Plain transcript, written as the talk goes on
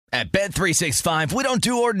At Bet365, we don't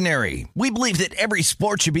do ordinary. We believe that every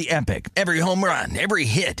sport should be epic. Every home run, every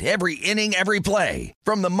hit, every inning, every play.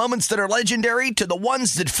 From the moments that are legendary to the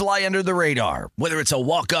ones that fly under the radar. Whether it's a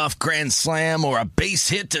walk-off grand slam or a base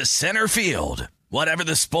hit to center field. Whatever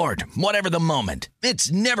the sport, whatever the moment.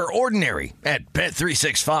 It's never ordinary at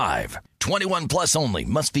Bet365. 21 plus only.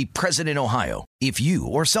 Must be present in Ohio. If you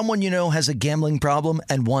or someone you know has a gambling problem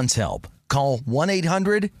and wants help, call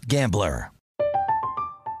 1-800-GAMBLER.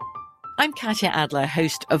 I'm Katya Adler,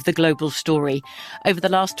 host of The Global Story. Over the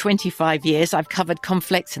last 25 years, I've covered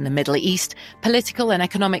conflicts in the Middle East, political and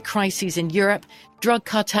economic crises in Europe, drug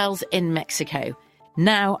cartels in Mexico.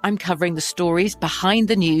 Now I'm covering the stories behind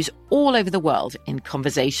the news all over the world in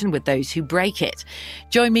conversation with those who break it.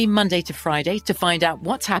 Join me Monday to Friday to find out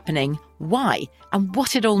what's happening, why, and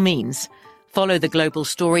what it all means. Follow The Global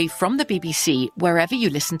Story from the BBC wherever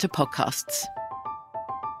you listen to podcasts.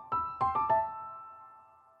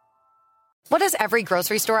 What does every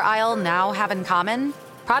grocery store aisle now have in common?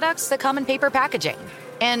 Products that come in paper packaging.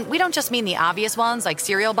 And we don't just mean the obvious ones like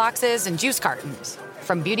cereal boxes and juice cartons.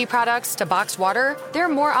 From beauty products to boxed water, there are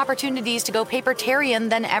more opportunities to go papertarian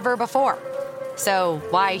than ever before. So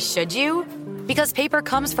why should you? Because paper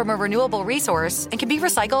comes from a renewable resource and can be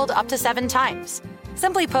recycled up to 7 times.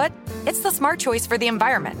 Simply put, it's the smart choice for the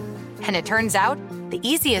environment. And it turns out, the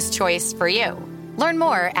easiest choice for you. Learn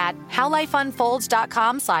more at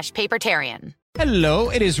howlifeunfolds.com/papertarian. Hello,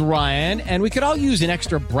 it is Ryan, and we could all use an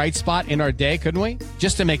extra bright spot in our day, couldn't we?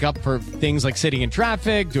 Just to make up for things like sitting in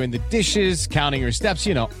traffic, doing the dishes, counting your steps,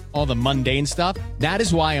 you know, all the mundane stuff. That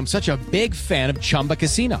is why I'm such a big fan of Chumba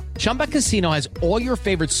Casino. Chumba Casino has all your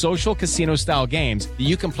favorite social casino-style games that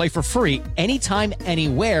you can play for free anytime,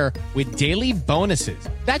 anywhere with daily bonuses.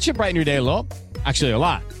 That should brighten your day a little. Actually, a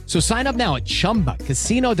lot. So sign up now at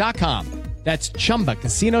ChumbaCasino.com. That's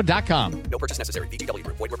ChumbaCasino.com. No purchase necessary. VGW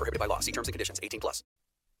Group. Void where prohibited by law. See terms and conditions. 18 plus.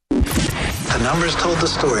 The numbers told the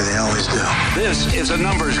story. They always do. This is a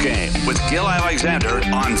numbers game with Gil Alexander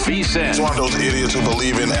on VSiN. It's one of those idiots who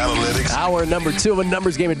believe in analytics. Hour number 2 of a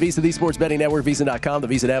numbers game at VSiN, the Sports Betting Network, VSiN.com, the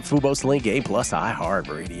VSiN app, Fubo, Link, A+,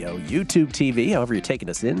 iHeartRadio, YouTube TV. However you're taking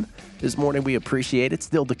us in this morning, we appreciate it.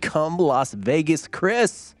 Still to come, Las Vegas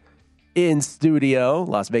Chris in studio.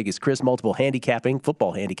 Las Vegas Chris, multiple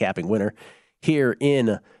football handicapping winner here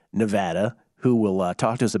in Nevada, who will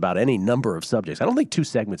talk to us about any number of subjects. I don't think 2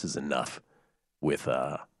 segments is enough with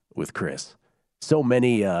Chris. So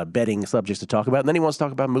many betting subjects to talk about. And then he wants to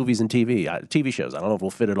talk about movies and TV shows. I don't know if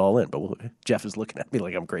we'll fit it all in, but Jeff is looking at me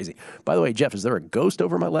like I'm crazy. By the way, Jeff, is there a ghost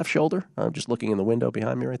over my left shoulder? I'm just looking in the window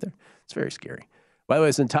behind me right there. It's very scary. By the way,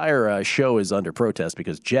 this entire show is under protest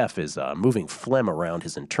because Jeff is moving phlegm around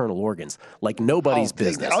his internal organs like nobody's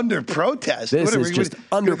business. Under protest? This is just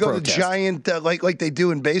under protest. Go to giant, like they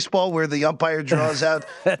do in baseball, where the umpire draws out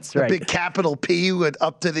That's right. a big capital P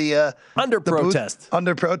up to the under the protest. Booth.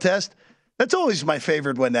 Under protest. That's always my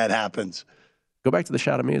favorite when that happens. Go back to the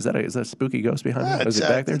shot of me. Is that a spooky ghost behind me? Is it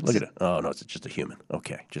back there? Look at it. Oh, no, it's just a human.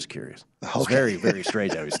 Okay, just curious. It's very, very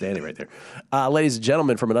strange how he's standing right there. Ladies and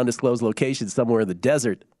gentlemen, from an undisclosed location somewhere in the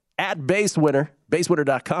desert, at BaseWinner,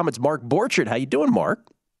 BaseWinner.com, it's Mark Borchert. How you doing, Mark?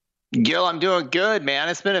 Gil, I'm doing good, man.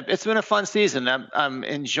 It's been a fun season. I'm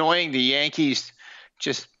enjoying the Yankees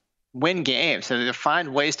just win games and to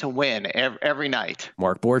find ways to win every night.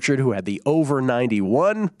 Mark Borchert, who had the over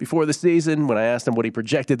 91 before the season. When I asked him what he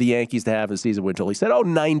projected the Yankees to have in the season win total, he said,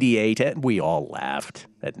 98, and we all laughed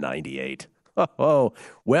at 98. Well,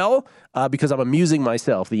 because I'm amusing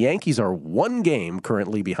myself, the Yankees are 1 game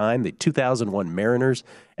currently behind the 2001 Mariners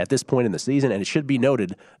at this point in the season, and it should be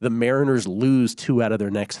noted the Mariners lose 2 out of their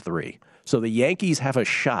next 3. So the Yankees have a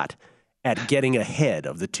shot at getting ahead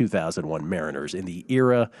of the 2001 Mariners in the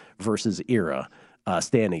era versus era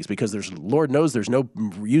standings, because Lord knows there's no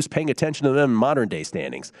use paying attention to them in modern day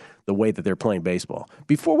standings the way that they're playing baseball.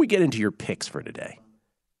 Before we get into your picks for today,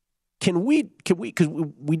 can we, because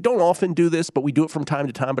we don't often do this, but we do it from time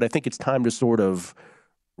to time, but I think it's time to sort of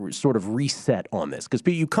reset on this, because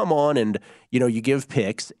you come on and, you give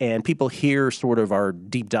picks and people hear sort of our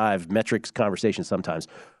deep dive metrics conversation sometimes,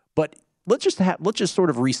 but let's just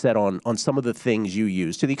sort of reset on some of the things you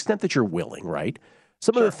use to the extent that you're willing, right?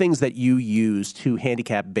 Some of the things that you use to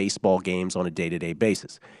handicap baseball games on a day-to-day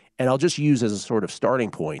basis. And I'll just use as a sort of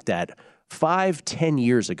starting point that 5-10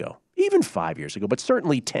 years ago, even 5 years ago, but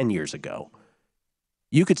certainly 10 years ago,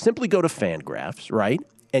 you could simply go to Fangraphs, right?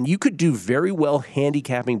 And you could do very well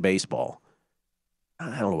handicapping baseball.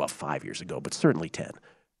 I don't know about 5 years ago, but certainly 10.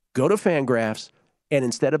 Go to Fangraphs, and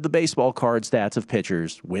instead of the baseball card stats of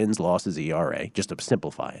pitchers, wins, losses, ERA, just to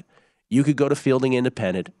simplify it, you could go to Fielding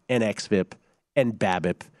Independent and XFIP and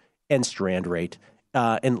BABIP and strand rate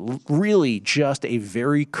and really just a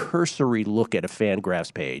very cursory look at a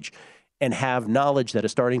Fangraphs page and have knowledge that a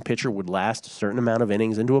starting pitcher would last a certain amount of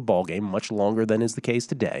innings into a ball game, much longer than is the case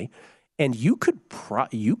today, and you could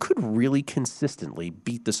really consistently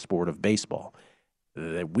beat the sport of baseball.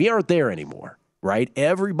 We aren't there anymore, right?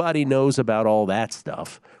 Everybody knows about all that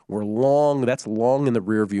stuff. That's long in the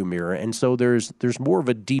rearview mirror, and so there's more of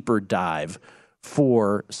a deeper dive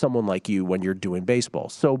for someone like you when you're doing baseball.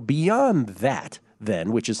 So beyond that,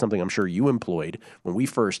 then, which is something I'm sure you employed when we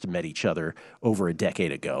first met each other over a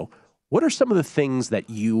decade ago, what are some of the things that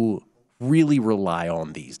you really rely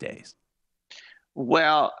on these days?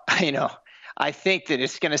 Well, I think that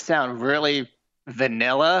it's going to sound really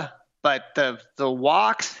vanilla, but the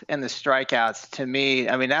walks and the strikeouts, to me,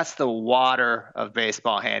 I mean, that's the water of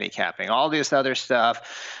baseball handicapping. All this other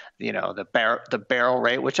stuff, the barrel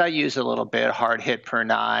rate, which I use a little bit, hard hit per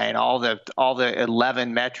nine, all the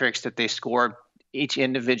 11 metrics that they score each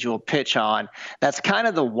individual pitch on, that's kind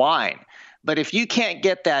of the wine. But if you can't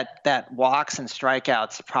get that walks and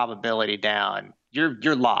strikeouts probability down,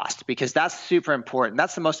 you're lost, because that's super important.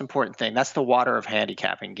 That's the most important thing. That's the water of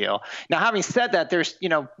handicapping, Gil. Now, having said that, there's,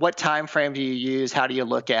 what time frame do you use? How do you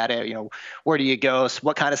look at it? Where do you go? So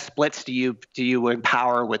what kind of splits do you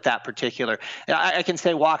empower with that particular? I can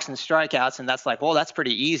say walks and strikeouts, and that's like, well, that's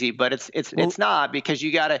pretty easy, but it's not, because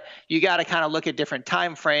you gotta kind of look at different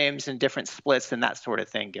time frames and different splits and that sort of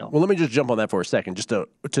thing, Gil. Well, let me just jump on that for a second, just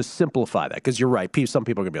to simplify that, because you're right. Some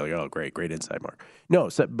people are gonna be like, oh, great insight, Mark. No,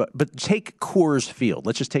 but take Coors Field.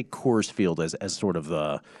 Let's just take Coors Field as sort of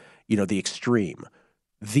the extreme.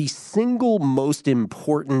 The single most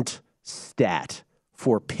important stat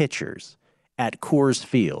for pitchers at Coors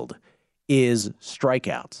Field is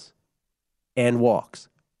strikeouts and walks,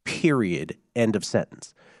 period, end of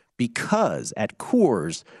sentence. Because at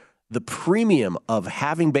Coors, the premium of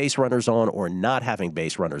having base runners on or not having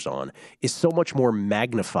base runners on is so much more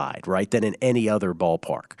magnified, right, than in any other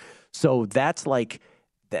ballpark. So that's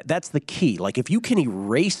the key. Like, if you can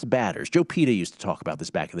erase batters, Joe Pita used to talk about this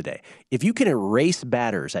back in the day. If you can erase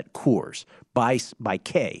batters at Coors by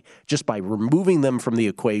K, just by removing them from the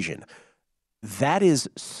equation, that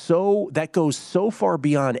goes so far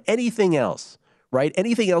beyond anything else, right?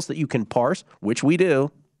 Anything else that you can parse, which we do.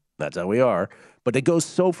 That's how we are. But it goes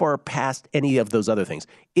so far past any of those other things.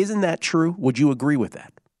 Isn't that true? Would you agree with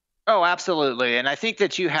that? Oh, absolutely. And I think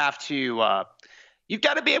that you have to you've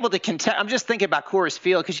got to be able to I'm just thinking about Coors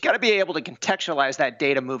Field, because you've got to be able to contextualize that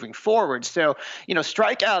data moving forward. So,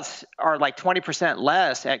 strikeouts are like 20%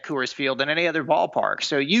 less at Coors Field than any other ballpark.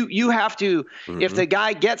 So you have to, if the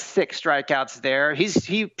guy gets 6 strikeouts there,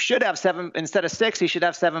 he should have 7 instead of 6. He should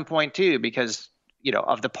have 7.2 because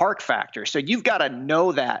of the park factor. So you've got to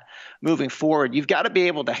know that moving forward. You've got to be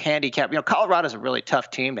able to handicap. Colorado's a really tough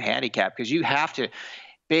team to handicap, because you have to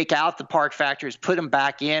bake out the park factors, put them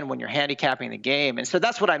back in when you're handicapping the game. And so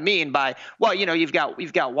that's what I mean by, well, you've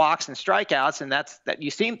got walks and strikeouts, and that you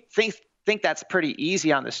think that's pretty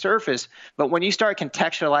easy on the surface, but when you start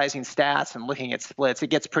contextualizing stats and looking at splits, it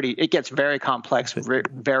gets very complex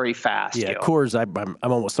very fast. Yeah, Coors, I'm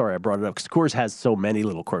almost sorry I brought it up, because Coors has so many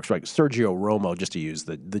little quirks. Like Sergio Romo, just to use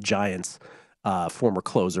the Giants' former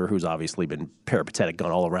closer, who's obviously been peripatetic,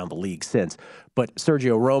 gone all around the league since. But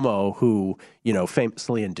Sergio Romo, who,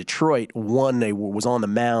 famously in Detroit, was on the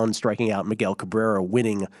mound, striking out Miguel Cabrera,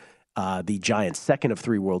 winning the Giants' second of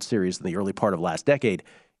 3 World Series in the early part of last decade.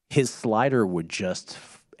 His slider would just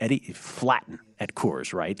flatten at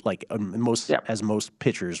Coors, right? Like as most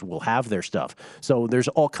pitchers will have their stuff. So there's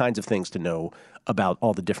all kinds of things to know about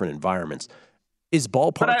all the different environments. Is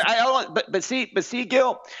ballpark? But see,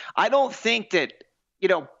 Gil, I don't think that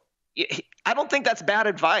I don't think that's bad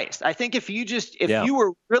advice. I think if you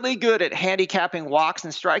were really good at handicapping walks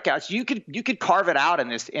and strikeouts, you could carve it out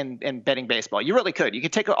in betting baseball. You really could. You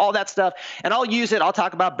could take all that stuff, and I'll use it. I'll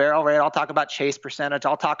talk about barrel rate. I'll talk about chase percentage.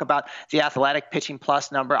 I'll talk about the athletic pitching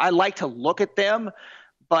plus number. I like to look at them,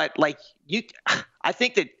 but I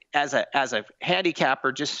think that as a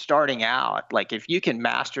handicapper just starting out, like if you can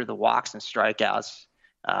master the walks and strikeouts,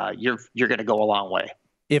 you're going to go a long way.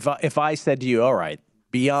 If I said to you, all right,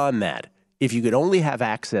 beyond that, if you could only have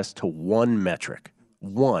access to one metric,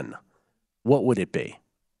 what would it be?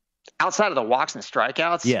 Outside of the walks and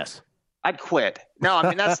strikeouts? Yes. I'd quit. No, I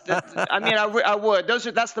mean I would.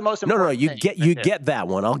 That's the most important. No. You get that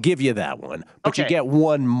one. I'll give you that one, but you get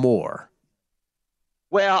one more.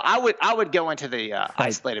 Well, I would go into the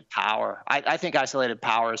isolated power. I think isolated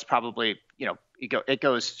power is probably it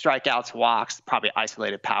goes strikeouts, walks, probably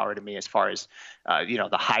isolated power to me as far as the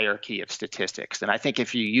hierarchy of statistics. And I think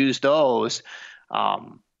if you use those,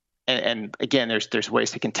 and again, there's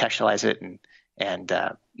ways to contextualize it and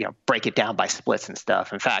break it down by splits and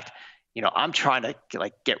stuff. In fact, I'm trying to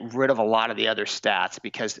get rid of a lot of the other stats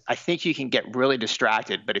because I think you can get really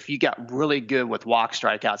distracted. But if you got really good with walks,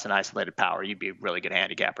 strikeouts, and isolated power, you'd be a really good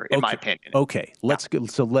handicapper, in my opinion. Okay, let's go.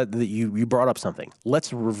 So you brought up something.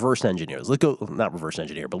 Let's reverse engineer. Let's go, not reverse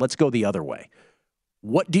engineer, but let's go the other way.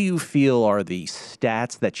 What do you feel are the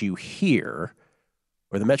stats that you hear,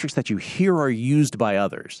 or the metrics that you hear are used by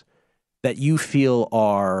others, that you feel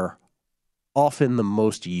are often the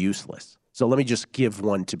most useless? So let me just give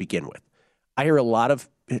one to begin with. I hear I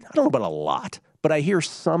don't know about a lot, but I hear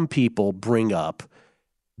some people bring up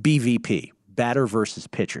BVP, batter versus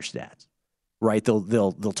pitcher stats, right?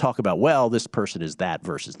 They'll talk about, well, this person is that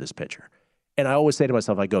versus this pitcher. And I always say to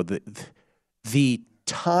myself, I go, the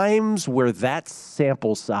times where that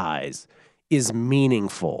sample size is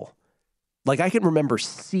meaningful, like I can remember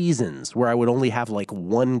seasons where I would only have like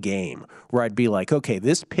one game where I'd be like, okay,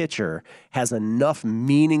 this pitcher has enough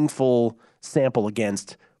meaningful sample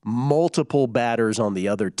against multiple batters on the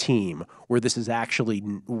other team where this is actually,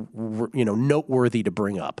 noteworthy to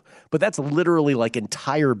bring up. But that's literally like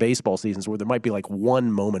entire baseball seasons where there might be like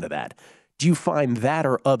one moment of that. Do you find that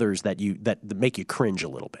or others that make you cringe a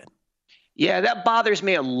little bit? Yeah, that bothers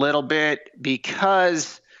me a little bit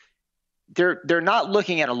because they're not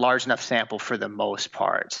looking at a large enough sample for the most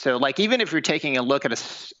part. So like even if you're taking a look at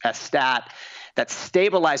a stat that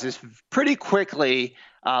stabilizes pretty quickly,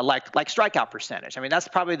 like strikeout percentage. I mean, that's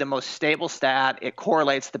probably the most stable stat. It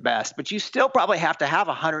correlates the best, but you still probably have to have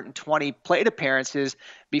 120 plate appearances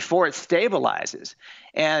before it stabilizes.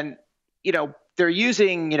 And, they're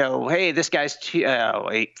using, hey, this guy's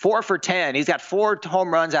 4 for 10. He's got 4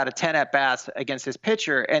 home runs out of 10 at bats against his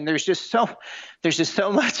pitcher. And there's just so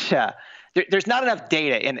much, there's not enough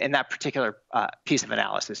data in that particular piece of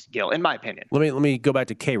analysis, Gil, in my opinion. Let me go back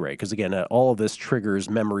to K-rate, because again, all of this triggers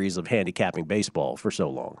memories of handicapping baseball for so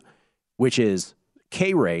long, which is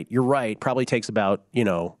K-rate, you're right, probably takes about,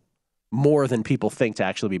 more than people think to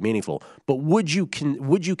actually be meaningful. But would you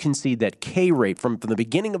concede that K-rate from the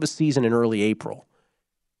beginning of a season in early April,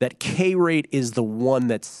 that K-rate is the one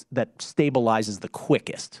that stabilizes the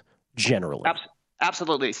quickest generally?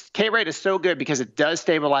 Absolutely. K-rate is so good because it does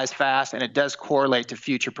stabilize fast and it does correlate to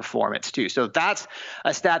future performance too. So that's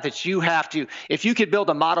a stat that you have to, if you could build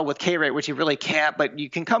a model with K-rate, which you really can't, but you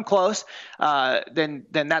can come close, then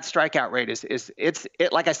that strikeout rate is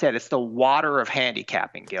like I said, it's the water of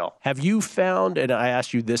handicapping, Gil. Have you found, and I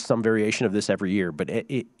ask you this, some variation of this every year, but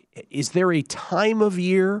is there a time of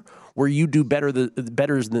year where you do better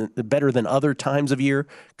than other times of year?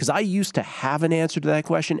 Because I used to have an answer to that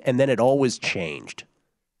question, and then it always changed.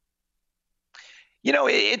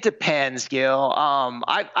 It depends, Gil.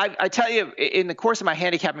 I tell you, in the course of my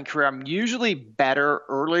handicapping career, I'm usually better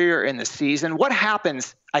earlier in the season. What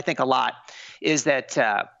happens, I think, a lot is that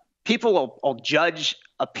people will judge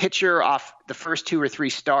a pitcher off the first 2 or 3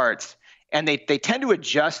 starts, and they tend to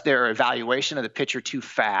adjust their evaluation of the pitcher too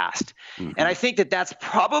fast. Mm-hmm. And I think that's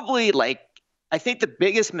probably I think the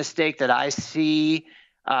biggest mistake that I see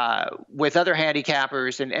with other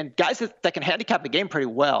handicappers and guys that can handicap the game pretty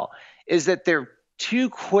well is that they're too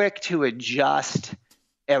quick to adjust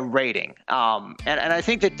a rating. And I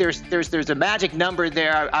think that there's a magic number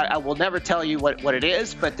there. I will never tell you what it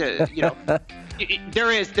is, but from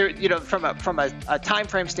a time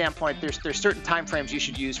frame standpoint, there's certain time frames you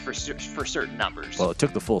should use for certain numbers. Well, it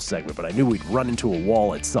took the full segment, but I knew we'd run into a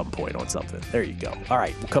wall at some point on something. There you go. All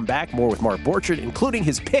right, we'll come back more with Mark Borchardt, including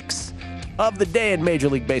his picks of the day in Major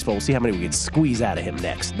League Baseball. We'll see how many we can squeeze out of him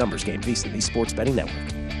next. Numbers Game, VSiN, the Sports Betting Network.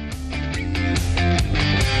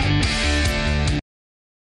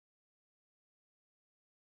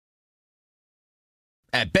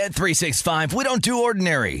 At Bet365, we don't do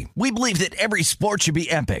ordinary. We believe that every sport should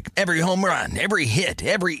be epic. Every home run, every hit,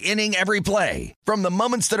 every inning, every play. From the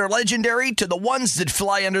moments that are legendary to the ones that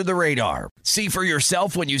fly under the radar. See for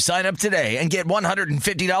yourself when you sign up today and get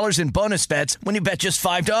 $150 in bonus bets when you bet just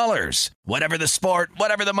 $5. Whatever the sport,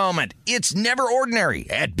 whatever the moment, it's never ordinary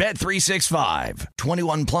at Bet365.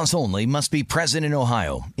 21 plus only. Must be present in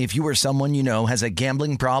Ohio. If you or someone you know has a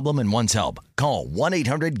gambling problem and wants help, call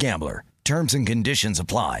 1-800-GAMBLER. Terms and conditions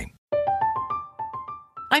apply.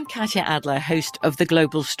 I'm Katya Adler, host of The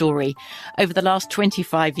Global Story. Over the last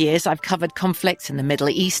 25 years, I've covered conflicts in the Middle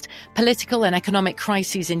East, political and economic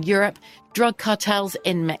crises in Europe, drug cartels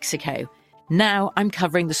in Mexico. Now I'm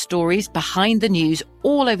covering the stories behind the news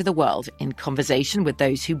all over the world in conversation with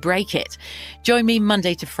those who break it. Join me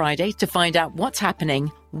Monday to Friday to find out what's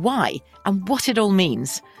happening, why, and what it all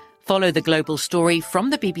means. Follow The Global Story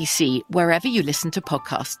from the BBC wherever you listen to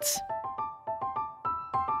podcasts.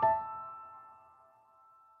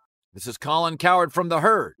 This is Colin Cowherd from The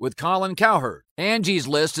Herd with Colin Cowherd. Angie's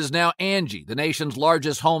List is now Angie, the nation's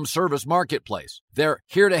largest home service marketplace. They're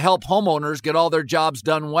here to help homeowners get all their jobs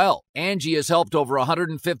done well. Angie has helped over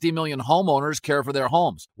 150 million homeowners care for their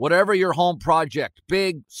homes. Whatever your home project,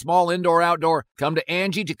 big, small, indoor, outdoor, come to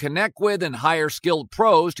Angie to connect with and hire skilled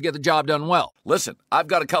pros to get the job done well. Listen, I've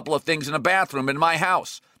got a couple of things in a bathroom in my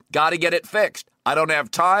house. Got to get it fixed. I don't have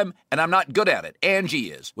time, and I'm not good at it.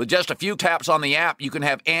 Angie is. With just a few taps on the app, you can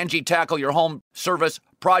have Angie tackle your home service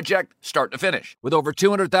project start to finish. With over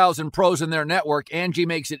 200,000 pros in their network, Angie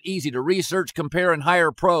makes it easy to research, compare, and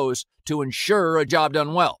hire pros to ensure a job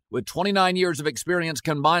done well. With 29 years of experience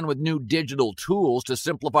combined with new digital tools to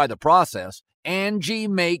simplify the process, Angie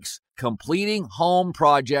makes completing home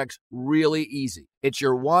projects really easy. It's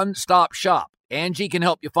your one-stop shop. Angie can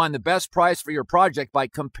help you find the best price for your project by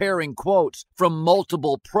comparing quotes from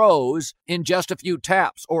multiple pros in just a few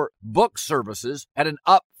taps, or book services at an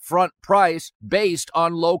upfront price based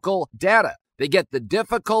on local data. They get the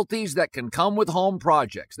difficulties that can come with home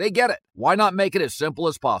projects. They get it. Why not make it as simple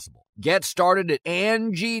as possible? Get started at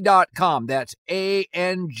Angie.com. That's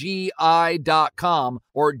ANGI.com,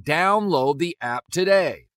 or download the app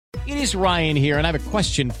today. It is Ryan here, and I have a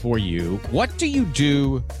question for you. What do you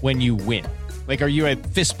do when you win? Like, are you a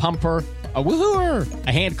fist pumper, a woohooer,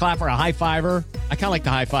 a hand clapper, a high fiver? I kind of like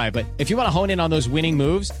the high five, but if you want to hone in on those winning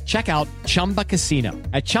moves, check out Chumba Casino.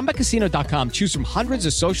 At ChumbaCasino.com, choose from hundreds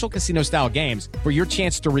of social casino style games for your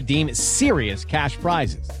chance to redeem serious cash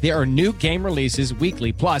prizes. There are new game releases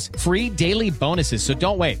weekly, plus free daily bonuses. So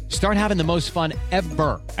don't wait. Start having the most fun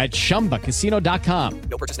ever at ChumbaCasino.com.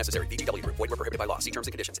 No purchase necessary. VGW Group. Void where prohibited by law. See terms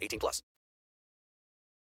and conditions. 18+.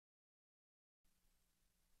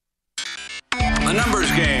 The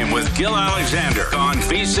Numbers Game with Gil Alexander on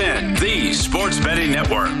VSiN, the Sports Betting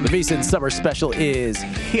Network. The VSiN Summer Special is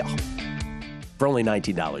here for only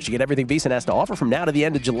 $19. You get everything VSiN has to offer from now to the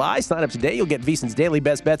end of July. Sign up today. You'll get VSiN's daily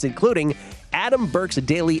best bets, including Adam Burke's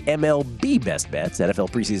daily MLB best bets, NFL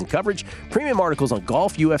preseason coverage, premium articles on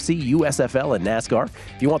golf, UFC, USFL, and NASCAR.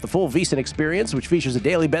 If you want the full VSiN experience, which features a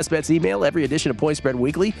daily best bets email, every edition of Point Spread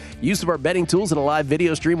Weekly, use of our betting tools, and a live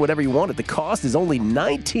video stream, whatever you want it, the cost is only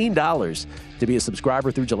 $19 to be a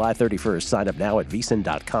subscriber through July 31st. Sign up now at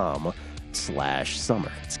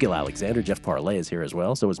VSiN.com/summer. It's Gil Alexander. Jeff Parlay is here as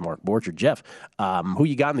well. So is Mark Borchard. Jeff, who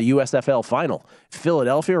you got in the USFL final?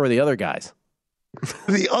 Philadelphia or the other guys?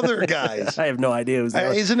 The other guys. I have no idea.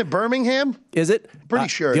 Isn't it Birmingham? Is it? Pretty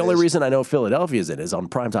sure. The only reason I know Philadelphia's in is on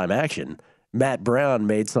Primetime Action. Matt Brown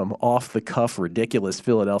made some off-the-cuff, ridiculous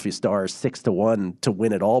Philadelphia Stars 6-1 to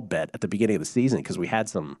win it all bet at the beginning of the season because we had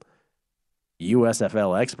some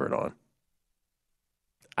USFL expert on.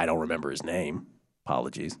 I don't remember his name.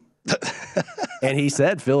 Apologies. And he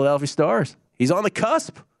said Philadelphia Stars. He's on the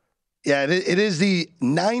cusp. Yeah, it is the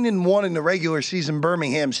 9-1 in the regular season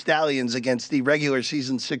Birmingham Stallions against the regular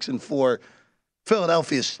season 6-4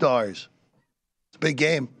 Philadelphia Stars. It's a big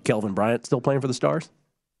game. Kelvin Bryant still playing for the Stars?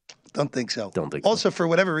 Don't think so. Don't think also, for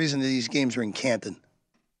whatever reason, these games are in Canton.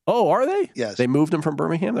 Oh, are they? Yes. They moved them from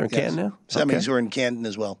Birmingham? They're in Canton now? Semis were in Canton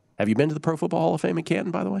as well. Have you been to the Pro Football Hall of Fame in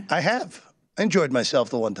Canton, by the way? I have. I enjoyed myself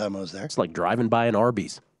the one time I was there. It's like driving by an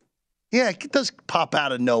Arby's. Yeah, it does pop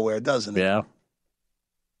out of nowhere, doesn't it? Yeah.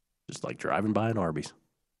 Just like driving by an Arby's.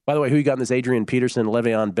 By the way, who you got in this Adrian Peterson,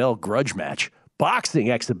 Le'Veon Bell grudge match?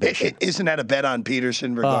 Boxing exhibition. Isn't that a bet on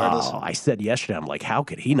Peterson regardless? Oh, I said yesterday, I'm like, how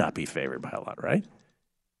could he not be favored by a lot, right?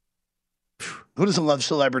 Who doesn't love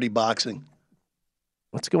celebrity boxing?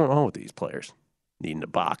 What's going on with these players needing to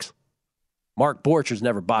box? Mark Borchard's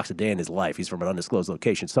never boxed a day in his life. He's from an undisclosed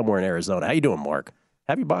location somewhere in Arizona. How you doing, Mark?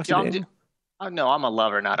 Have you boxed a day? No, I'm a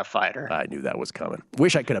lover, not a fighter. I knew that was coming.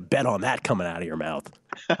 Wish I could have bet on that coming out of your mouth.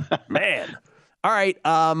 Man. All right.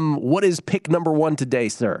 What is pick number one today,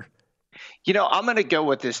 sir? You know, I'm going to go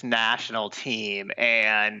with this national team,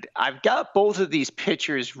 and I've got both of these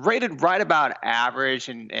pitchers rated right about average,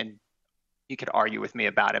 and you could argue with me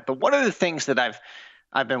about it. But one of the things that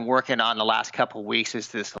I've been working on the last couple of weeks is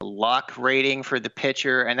this luck rating for the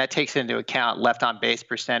pitcher, and that takes into account left on base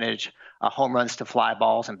percentage, home runs to fly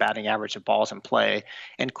balls, and batting average of balls in play.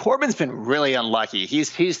 And Corbin's been really unlucky.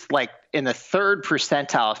 He's like in the third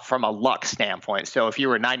percentile from a luck standpoint. So if you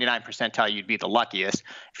were 99 percentile, you'd be the luckiest.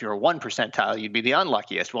 If you were 1 percentile, you'd be the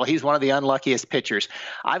unluckiest. Well, he's one of the unluckiest pitchers.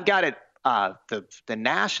 I've got it. The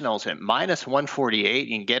Nationals at -148.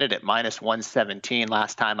 You can get it at -117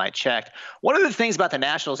 last time I checked. One of the things about the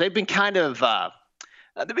Nationals, they've been kind of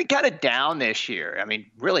they've been kind of down this year. I mean,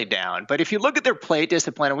 really down. But if you look at their plate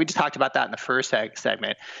discipline, and we just talked about that in the first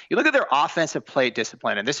segment, you look at their offensive plate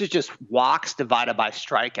discipline, and this is just walks divided by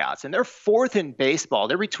strikeouts. And they're fourth in baseball.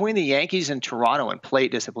 They're between the Yankees and Toronto in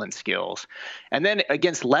plate discipline skills. And then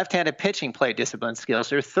against left-handed pitching plate discipline skills,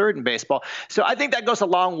 they're third in baseball. So I think that goes a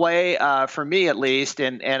long way for me, at least.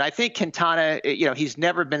 And I think Quintana, he's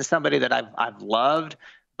never been somebody that I've loved.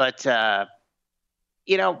 But,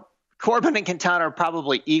 Corbin and Quintana are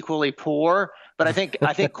probably equally poor, but I think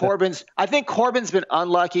Corbin's been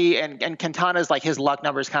unlucky, and Quintana's like his luck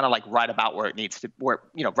number is kind of like right about where it needs to,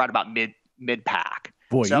 right about mid pack.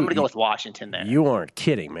 Boy, so I'm going to go with Washington there. You aren't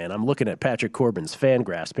kidding, man. I'm looking at Patrick Corbin's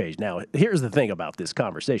Fangraphs page now. Here's the thing about this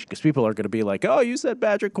conversation, because people are going to be like, "Oh, you said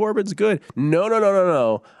Patrick Corbin's good."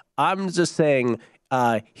 No. I'm just saying.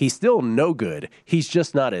 He's still no good. He's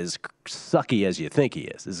just not as sucky as you think he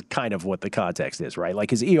is kind of what the context is, right?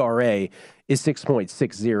 Like his ERA is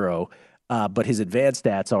 6.60, but his advanced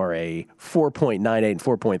stats are a 4.98 and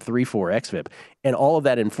 4.34 xFIP, and all of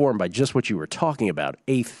that informed by just what you were talking about.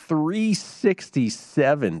 A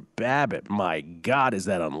 367 BABIP. My God, is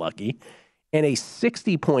that unlucky. And a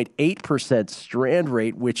 60.8% strand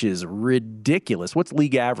rate, which is ridiculous. What's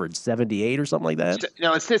league average, 78 or something like that?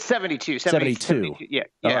 No, it's 72. 72. Yeah.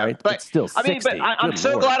 All right, but still 60. I'm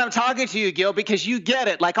so glad I'm talking to you, Gil, because you get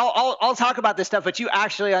it. Like I'll talk about this stuff, but you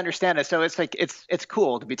actually understand it. So it's like it's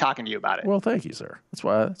cool to be talking to you about it. Well, thank you, sir. That's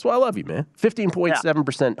why I love you, man.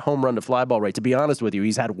 15.7% home run to fly ball rate. To be honest with you,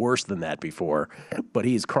 he's had worse than that before, but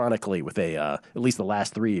he's chronically with at least the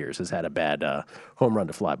last 3 years has had a bad home run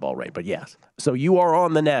to fly ball rate. But yes. So you are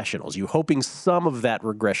on the Nationals. You hoping some of that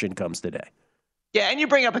regression comes today? Yeah, and you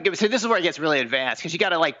bring up so this is where it gets really advanced, because you got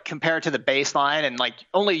to like compare it to the baseline, and like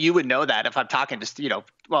only you would know that. If I'm talking to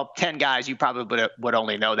 10 guys, you probably would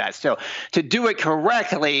only know that. So to do it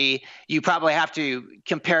correctly, you probably have to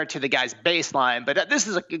compare it to the guy's baseline. But this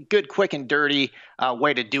is a good, quick, and dirty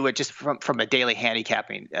way to do it, just from a daily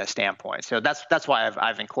handicapping standpoint. So that's why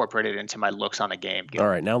I've incorporated it into my looks on the game. All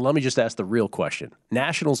right, now let me just ask the real question: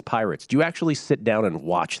 Nationals Pirates. Do you actually sit down and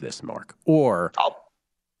watch this, Mark, or?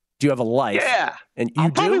 Do you have a life? Yeah, and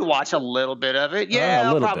I'll probably watch a little bit of it.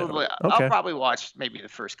 Yeah, I'll probably watch maybe the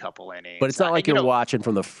first couple innings. But it's not like you're watching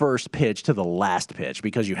from the first pitch to the last pitch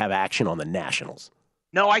because you have action on the Nationals.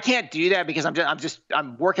 No, I can't do that because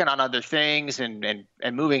I'm working on other things and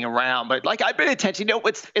moving around. But like I pay attention.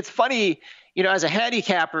 It's funny. As a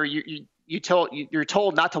handicapper, you're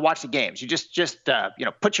told not to watch the games. You just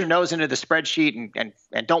put your nose into the spreadsheet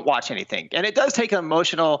and don't watch anything. And it does take an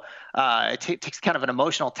emotional takes kind of an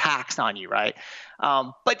emotional tax on you, right?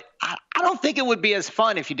 But I don't think it would be as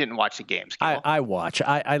fun if you didn't watch the games. I watch.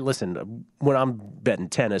 I listen when I'm betting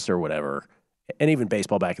tennis or whatever, and even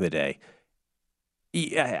baseball back in the day.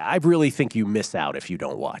 I really think you miss out if you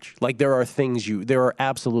don't watch. Like there are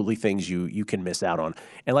absolutely things you can miss out on.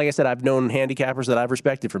 And like I said, I've known handicappers that I've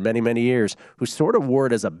respected for many, many years who sort of wore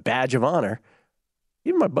it as a badge of honor.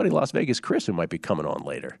 Even my buddy Las Vegas Chris, who might be coming on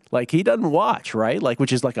later. Like he doesn't watch, right? Like,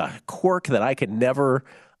 which is like a quirk that I could never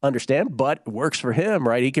understand, but works for him,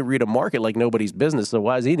 right? He can read a market like nobody's business, so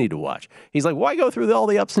why does he need to watch? He's like, why go through all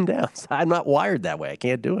the ups and downs? I'm not wired that way. I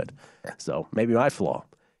can't do it. So maybe my flaw.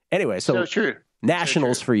 Anyway, so true.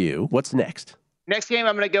 Nationals for you. What's next? Next game,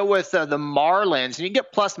 I'm going to go with the Marlins. And you can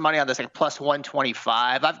get plus money on this, like plus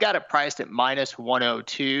 125. I've got it priced at minus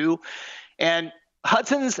 102. And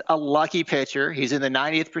Hudson's a lucky pitcher. He's in the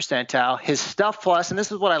 90th percentile. His stuff plus, and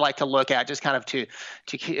this is what I like to look at, just kind of to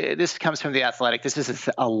this comes from The Athletic. This is his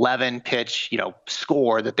 11 pitch,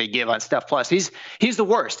 score that they give on stuff plus. He's the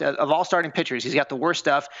worst of all starting pitchers. He's got the worst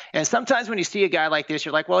stuff. And sometimes when you see a guy like this,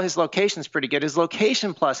 you're like, well, his location's pretty good. His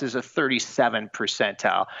location plus is a 37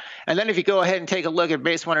 percentile. And then if you go ahead and take a look at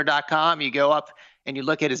basewinner.com, you go up and you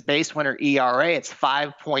look at his base winner ERA, it's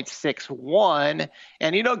 5.61.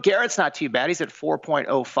 And, Garrett's not too bad. He's at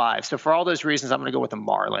 4.05. So for all those reasons, I'm going to go with the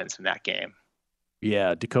Marlins in that game.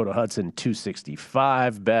 Yeah, Dakota Hudson,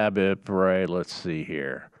 265 BABIP, right? Let's see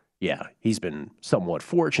here. Yeah, he's been somewhat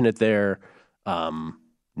fortunate there.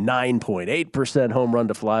 9.8% home run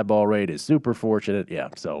to fly ball rate is super fortunate. Yeah,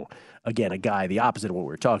 so again, a guy, the opposite of what we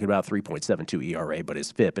were talking about, 3.72 ERA, but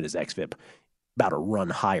his FIP and his xFIP about a run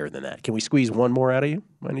higher than that. Can we squeeze one more out of you,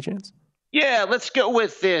 by any chance? Yeah, let's go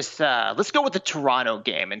with this. Let's go with the Toronto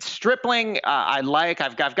game. And Stripling, I like.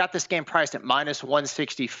 I've got this game priced at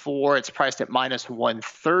 -164. It's priced at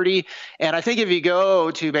 -130. And I think if you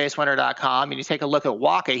go to basewinner.com and you take a look at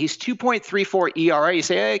Waka, he's 2.34 ERA. You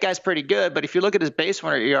say, hey, guy's pretty good. But if you look at his base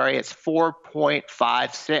winner ERA, it's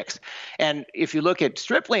 4.56. And if you look at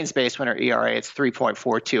Stripling's base winner ERA, it's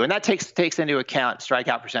 3.42. And that takes into account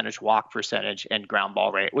strikeout percentage, walk percentage, and ground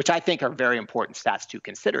ball rate, which I think are very important stats to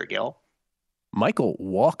consider, Gil. Michael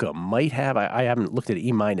Walker might have, I haven't looked at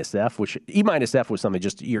E-F, which E-F was something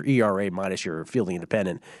just your ERA minus your fielding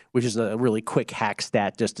independent, which is a really quick hack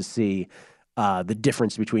stat just to see the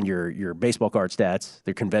difference between your baseball card stats,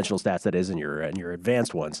 the conventional stats that is, and your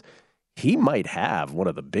advanced ones. He might have one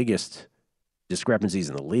of the biggest discrepancies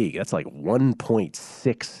in the league. That's like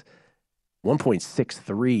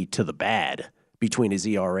 1.63 to the bad between his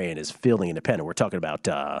ERA and his fielding independent. We're talking about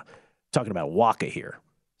Walker here.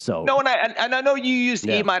 So no, and I know you use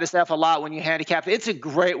E-F a lot when you handicap. It's a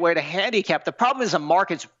great way to handicap. The problem is the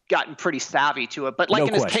market's gotten pretty savvy to it. But like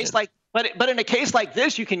in this case, but in a case like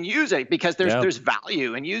this, you can use it because there's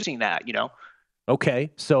value in using that. Okay,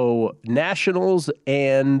 so Nationals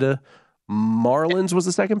and Marlins was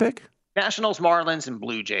the second pick. Nationals, Marlins, and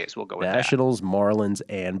Blue Jays. We'll go with Nationals, Marlins,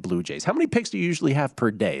 and Blue Jays. How many picks do you usually have per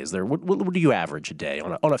day? Is there what do you average a day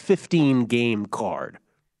on a 15-game card?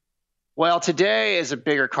 Well, today is a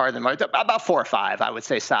bigger card than about 4 or 5, I would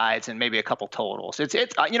say, sides and maybe a couple totals. It's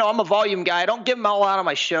I'm a volume guy. I don't give them all out on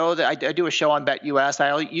my show. I do a show on BetUS.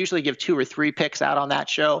 I usually give 2 or 3 picks out on that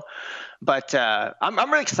show. But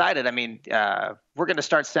I'm really excited. I mean, we're going to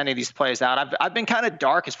start sending these plays out. I've been kind of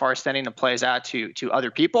dark as far as sending the plays out to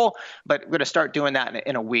other people, but we're going to start doing that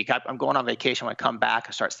in a week. I'm going on vacation. When I come back,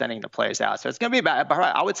 I start sending the plays out. So it's going to be about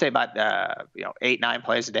I would say about 8-9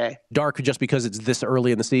 plays a day. Dark just because it's this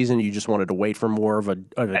early in the season. You just wanted to wait for more of a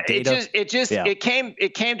data. It came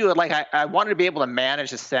to it like I wanted to be able to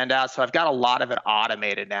manage the send out. So I've got a lot of it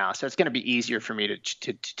automated now. So it's going to be easier for me to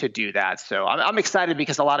do that. So I'm excited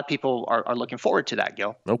because a lot of people are looking forward to that,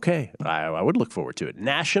 Gil. Okay. I would look forward to it.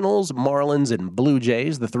 Nationals, Marlins, and Blue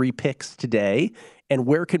Jays, the 3 picks today. And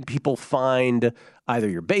where can people find either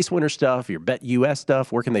your base winner stuff, your BetUS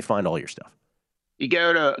stuff? Where can they find all your stuff? You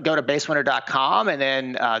go to basewinner.com, and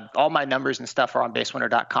then all my numbers and stuff are on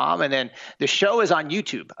basewinner.com. And then the show is on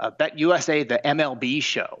YouTube, BetUSA, the MLB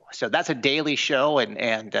show. So that's a daily show,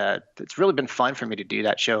 and it's really been fun for me to do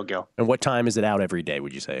that show, Gil. And what time is it out every day,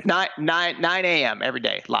 would you say? 9 a.m. every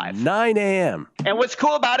day, live. 9 a.m. And what's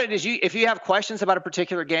cool about it is if you have questions about a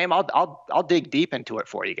particular game, I'll dig deep into it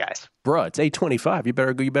for you guys. Bruh, it's 8:25. You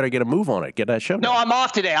better get a move on it. Get that show. No, I'm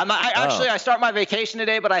off today. I start my vacation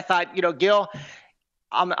today, but I thought, Gil,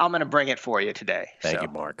 I'm going to bring it for you today. Thank you,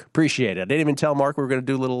 Mark. Appreciate it. I didn't even tell Mark we were going to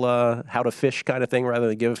do a little how to fish kind of thing rather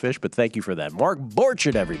than give a fish, but thank you for that. Mark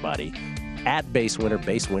Borchardt, everybody, at BaseWinner,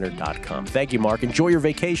 basewinner.com. Thank you, Mark. Enjoy your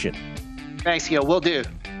vacation. Thanks, Gil. Will do.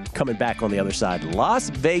 Coming back on the other side, Las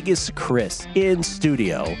Vegas Chris in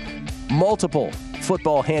studio. Multiple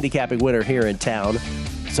football handicapping winner here in town.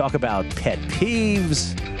 Talk about pet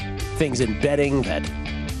peeves, things in betting that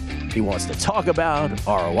he wants to talk about,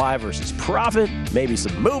 ROI versus profit, maybe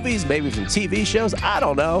some movies, maybe some TV shows. I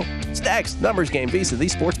don't know. It's next. Numbers Game, VSiN, the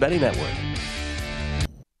Sports Betting Network.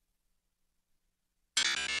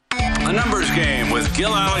 A Numbers Game with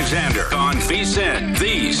Gil Alexander on VSiN,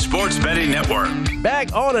 the Sports Betting Network.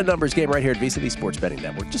 Back on A Numbers Game right here at VSiN, the Sports Betting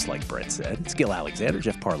Network. Just like Brent said, it's Gil Alexander,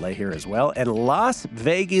 Jeff Parlay here as well. And Las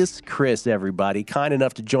Vegas Chris, everybody, kind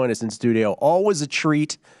enough to join us in studio. Always a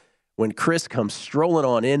treat when Chris comes strolling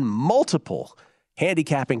on in. Multiple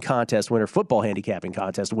handicapping contest winner, football handicapping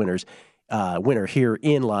contest winners, winner here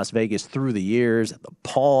in Las Vegas through the years. The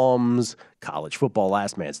Palms, college football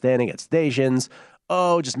last man standing at stations.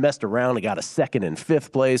 Just messed around and got a 2nd and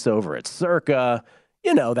 5th place over at Circa.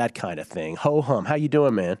 That kind of thing. Ho-hum. How you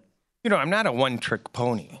doing, man? I'm not a one-trick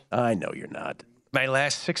pony. I know you're not. My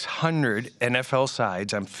last 600 NFL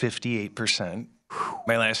sides, I'm 58%.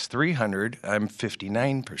 My last 300, I'm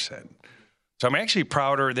 59%. So I'm actually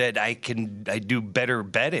prouder that I do better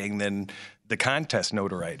betting than the contest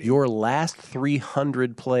notoriety. Your last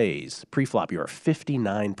 300 plays, pre-flop, you are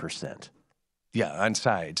 59%. Yeah, on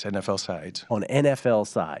sides, NFL sides. On NFL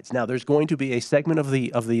sides. Now, there's going to be a segment of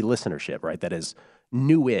the listenership, right, that is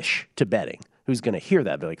newish to betting, who's going to hear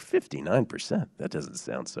that and be like, 59%? That doesn't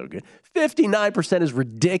sound so good. 59% is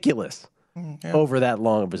ridiculous. Yeah. Over that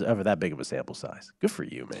big of a sample size. Good for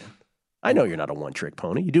you, man. I know you're not a one-trick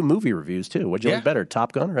pony. You do movie reviews, too. What'd you like better,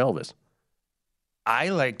 Top Gun or Elvis? I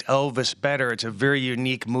liked Elvis better. It's a very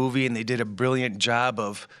unique movie, and they did a brilliant job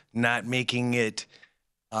of not making it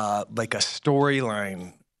like a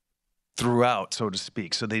storyline throughout, so to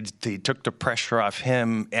speak. So they took the pressure off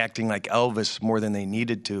him acting like Elvis more than they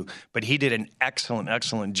needed to. But he did an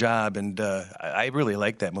excellent job, and I really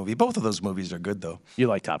like that movie. Both of those movies are good, though. You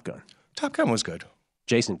like Top Gun? Top Gun was good.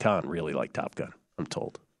 Jason Kahn really liked Top Gun, I'm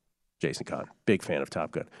told. Jason Kahn, big fan of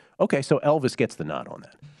Top Gun. Okay, so Elvis gets the nod on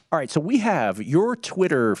that. All right, so we have your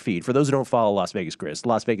Twitter feed. For those who don't follow Las Vegas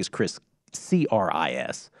Chris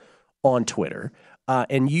CRIS on Twitter.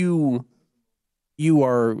 And you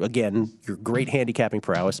are, again, your great handicapping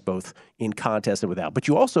prowess, both in contest and without. But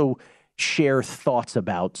you also share thoughts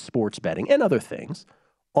about sports betting and other things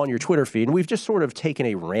on your Twitter feed. And we've just sort of taken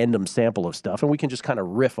a random sample of stuff, and we can just kind of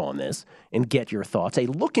riff on this and get your thoughts. A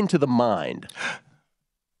look into the mind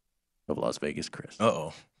of Las Vegas Chris.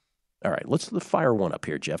 Uh-oh. All right, let's fire one up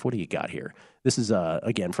here, Jeff. What do you got here? This is,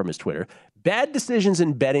 again, from his Twitter. Bad decisions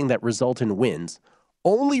in betting that result in wins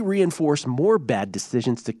only reinforce more bad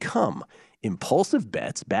decisions to come. Impulsive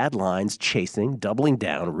bets, bad lines, chasing, doubling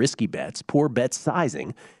down, risky bets, poor bet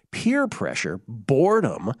sizing, peer pressure,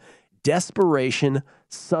 boredom, desperation,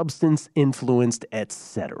 substance-influenced,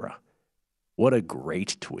 etc. What a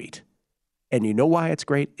great tweet. And you know why it's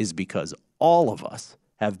great? Is because all of us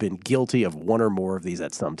have been guilty of one or more of these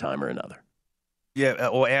at some time or another. Yeah,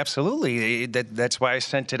 well, absolutely. That's why I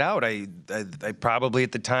sent it out. I probably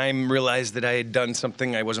at the time realized that I had done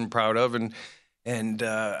something I wasn't proud of, and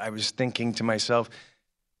I was thinking to myself,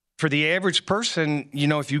 for the average person,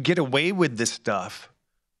 if you get away with this stuff,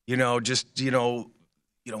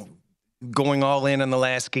 going all in on the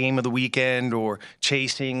last game of the weekend, or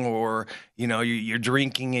chasing, or you're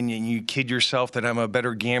drinking and you kid yourself that I'm a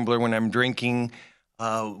better gambler when I'm drinking.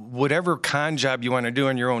 Whatever con job you want to do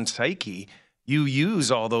in your own psyche, you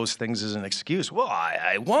use all those things as an excuse. Well,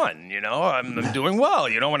 I won, I'm doing well.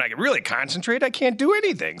 When I really concentrate, I can't do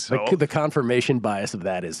anything. So the confirmation bias of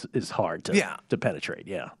that is hard to penetrate.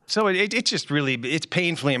 Yeah. So it's just really, it's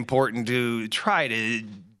painfully important to try to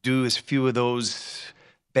do as few of those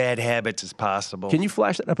bad habits as possible. Can you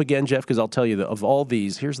flash that up again, Jeff? Because I'll tell you that of all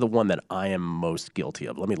these, here's the one that I am most guilty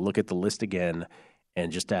of. Let me look at the list again,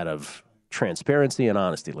 and just out of transparency and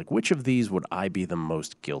honesty, like, which of these would I be the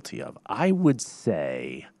most guilty of? I would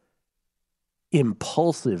say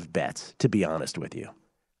impulsive bets, to be honest with you.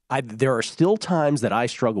 There are still times that I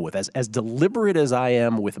struggle with, as deliberate as I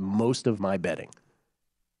am with most of my betting.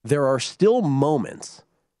 There are still moments.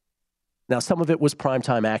 Now, some of it was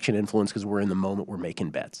primetime action influence because we're in the moment, we're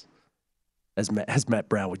making bets. As Matt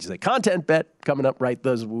Brown would say, content bet coming up, right?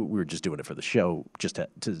 We were just doing it for the show, just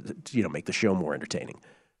to make the show more entertaining.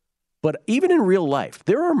 But even in real life,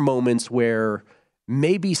 there are moments where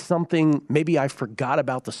maybe I forgot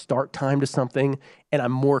about the start time to something, and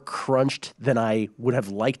I'm more crunched than I would have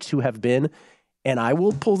liked to have been. And I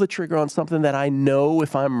will pull the trigger on something that I know,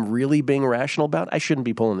 if I'm really being rational about, I shouldn't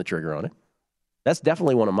be pulling the trigger on it. That's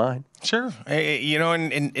definitely one of mine. Sure.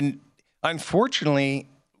 And unfortunately,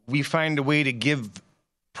 we find a way to give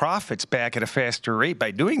profits back at a faster rate by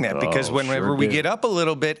doing that, because whenever we get up a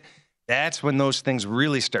little bit, that's when those things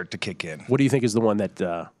really start to kick in. What do you think is the one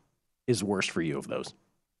that is worse for you of those?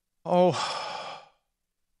 Oh,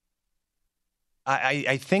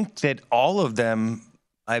 I think that all of them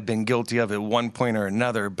I've been guilty of at one point or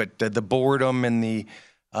another, but the boredom and the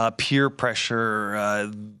peer pressure,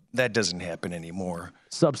 that doesn't happen anymore.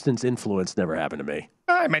 Substance influence never happened to me.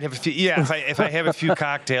 I might have a few. Yeah, if I have a few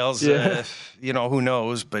cocktails, who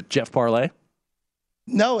knows? But Jeff Parlay?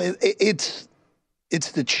 No, it's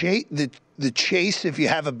the chase. If you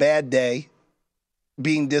have a bad day,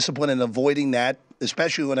 being disciplined and avoiding that.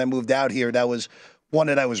 Especially when I moved out here, that was one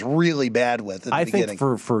that I was really bad with at the beginning.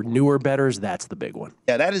 Think for newer bettors, that's the big one.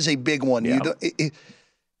 Yeah, that is a big one. Yeah.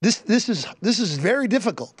 This is very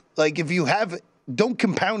difficult. Like, if you don't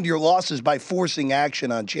compound your losses by forcing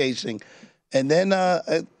action on chasing, and then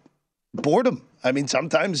boredom. I mean,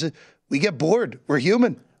 sometimes we get bored. We're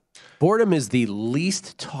human. Boredom is the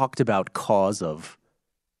least talked about cause of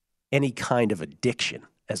any kind of addiction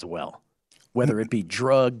as well, whether it be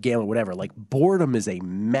drug, gambling, whatever. Like, boredom is a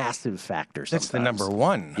massive factor sometimes. That's the number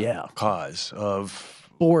one cause of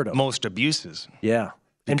boredom. Most abuses. Yeah,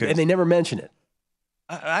 and they never mention it.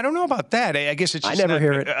 I don't know about that. I guess it's just I never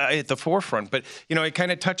hear it at the forefront. But, it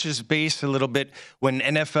kind of touches base a little bit when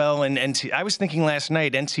NFL and NCAA. I was thinking last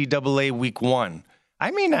night, NCAA week 1.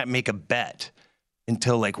 I may not make a bet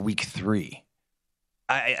until like week 3.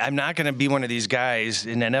 I'm not going to be one of these guys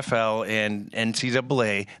in NFL and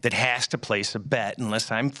NCAA that has to place a bet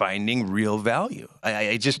unless I'm finding real value.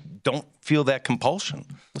 I just don't feel that compulsion.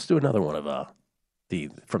 Let's do another one of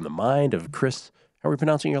from the mind of Chris. How are we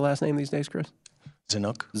pronouncing your last name these days, Chris?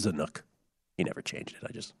 Zanuk. He never changed it.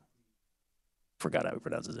 I just forgot how he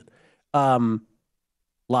pronounces it.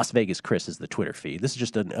 Las Vegas Chris is the Twitter feed. This is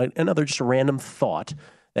just another just a random thought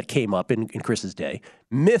that came up in Chris's day.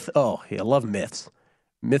 Myth. Oh, I love myths.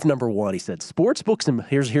 Myth number one. He said sportsbooks. And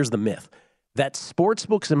here's the myth that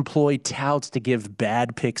sportsbooks employ touts to give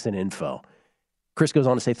bad picks and info. Chris goes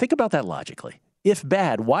on to say, think about that logically. If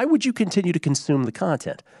bad, why would you continue to consume the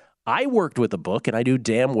content? I worked with a book, and I knew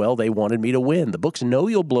damn well they wanted me to win. The books know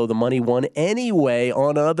you'll blow the money won anyway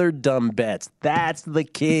on other dumb bets. That's the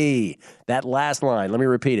key. That last line, let me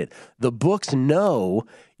repeat it. The books know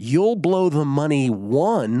you'll blow the money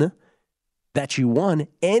won that you won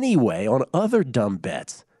anyway on other dumb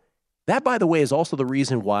bets. That, by the way, is also the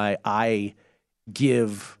reason why I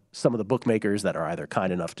give some of the bookmakers that are either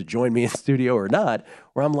kind enough to join me in studio or not,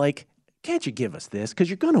 where I'm like, can't you give us this? Because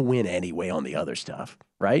you're going to win anyway on the other stuff,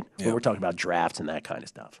 right? Yeah. When we're talking about drafts and that kind of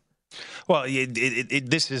stuff. Well,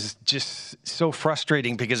 this is just so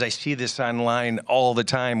frustrating because I see this online all the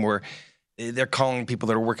time where they're calling people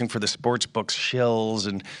that are working for the sports books shills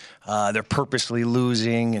and they're purposely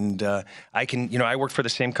losing. And I worked for the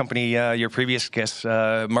same company your previous guest,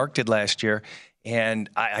 Mark, did last year. And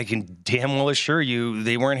I can damn well assure you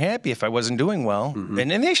they weren't happy if I wasn't doing well. Mm-hmm.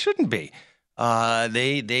 And they shouldn't be.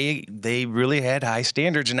 They really had high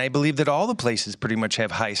standards, and I believe that all the places pretty much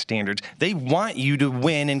have high standards. They want you to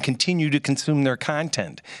win and continue to consume their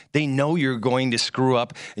content. They know you're going to screw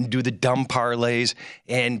up and do the dumb parlays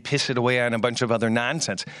and piss it away on a bunch of other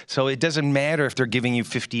nonsense. So it doesn't matter if they're giving you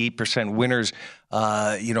 58% winners,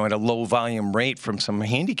 at a low volume rate from some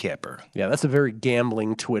handicapper. Yeah, that's a very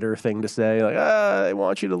gambling Twitter thing to say. Like, they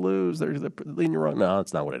want you to lose. They're leading you wrong. No,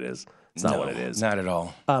 that's not what it is. It's not what it is. Not at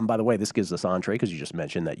all. By the way, this gives us entree because you just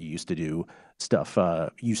mentioned that you used to do stuff.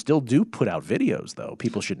 You still do put out videos, though.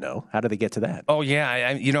 People should know. How do they get to that? Oh,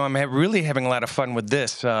 yeah. I'm really having a lot of fun with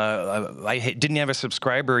this. I didn't have a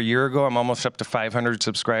subscriber a year ago. I'm almost up to 500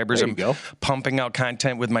 subscribers. There you go. Pumping out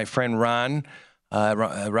content with my friend Ron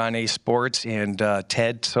A. Sports, and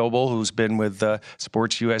Ted Sobel, who's been with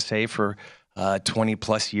Sports USA for 20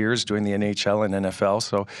 plus years doing the NHL and NFL.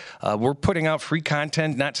 So we're putting out free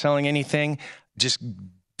content, not selling anything, just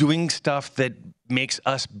doing stuff that makes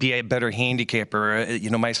us be a better handicapper.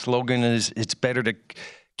 My slogan is it's better to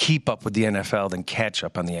keep up with the NFL than catch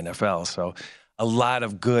up on the NFL. So a lot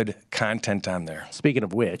of good content on there. Speaking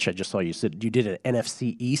of which, I just saw you said you did an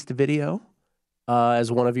NFC East video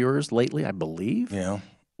as one of yours lately, I believe. Yeah.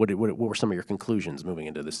 What were some of your conclusions moving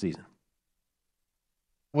into this season?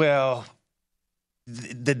 Well,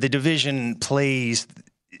 the division plays,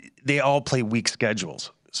 they all play weak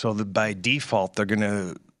schedules. So by default, they're going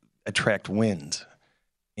to attract wins.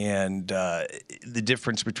 And the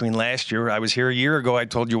difference between last year, I was here a year ago, I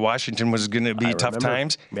told you Washington was going to be tough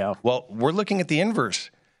times. Yeah. Well, we're looking at the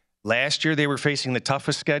inverse. Last year, they were facing the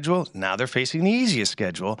toughest schedule. Now they're facing the easiest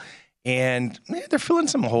schedule. And they're filling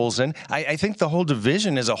some holes in. I think the whole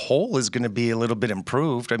division as a whole is going to be a little bit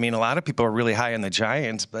improved. I mean, a lot of people are really high on the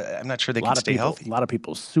Giants, but I'm not sure they can stay healthy. A lot of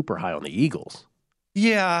people super high on the Eagles.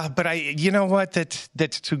 Yeah, but you know what?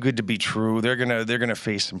 That's too good to be true. They're gonna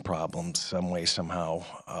face some problems some way, somehow.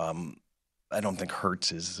 I don't think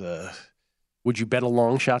Hurts is. Would you bet a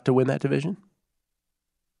long shot to win that division?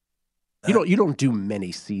 You don't do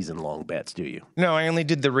many season-long bets, do you? No, I only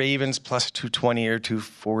did the Ravens plus 220 or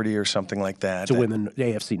 240 or something like that. To win the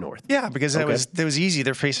AFC North. Yeah, because that was easy.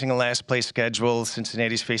 They're facing a last-place schedule.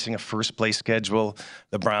 Cincinnati's facing a first-place schedule.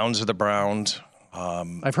 The Browns are the Browns.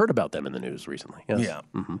 I've heard about them in the news recently. Yes. Yeah.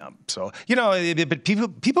 Mm-hmm. So, but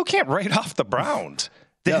people can't write off the Browns.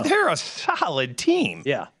 They're a solid team.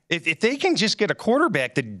 Yeah. If they can just get a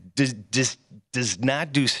quarterback that does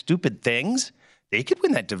not do stupid things, they could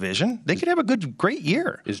win that division. They could have a great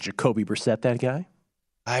year. Is Jacoby Brissett that guy?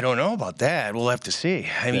 I don't know about that. We'll have to see.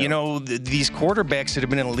 I mean, these quarterbacks that have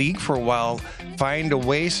been in the league for a while find a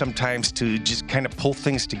way sometimes to just kind of pull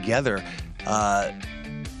things together.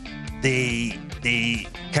 They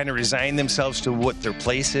kind of resign themselves to what their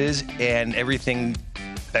place is, and everything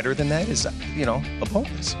better than that is, a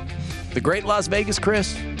bonus. The great Las Vegas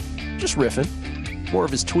Chris, just riffing. More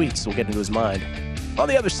of his tweets will get into his mind. On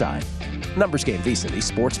the other side, Numbers Game VSiN, the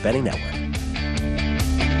Sports Betting Network.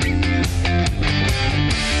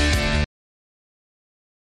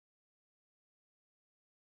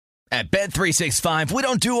 At Bet365, we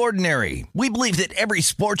don't do ordinary. We believe that every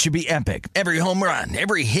sport should be epic. Every home run,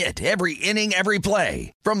 every hit, every inning, every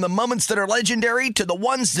play. From the moments that are legendary to the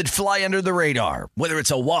ones that fly under the radar. Whether it's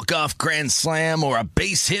a walk-off grand slam or a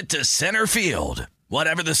base hit to center field.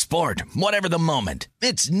 Whatever the sport, whatever the moment.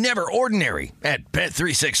 It's never ordinary at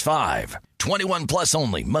Bet365. 21 plus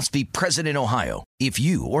only. Must be present in Ohio. If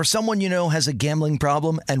you or someone you know has a gambling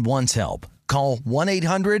problem and wants help, Call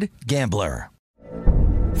 1-800-GAMBLER.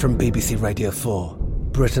 From BBC Radio 4,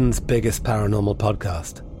 Britain's biggest paranormal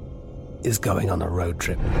podcast is going on a road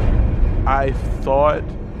trip. I thought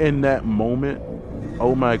in that moment,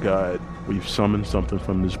 oh my God, we've summoned something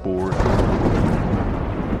from this board.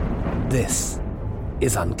 This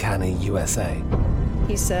is Uncanny USA.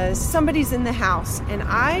 He says, somebody's in the house, and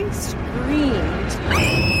I screamed.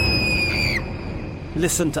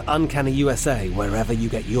 Listen to Uncanny USA wherever you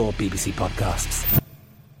get your BBC podcasts,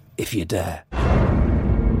 if you dare.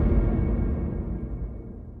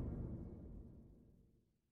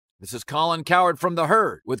 This is Colin Cowherd from The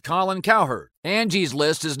Herd with Colin Cowherd. Angie's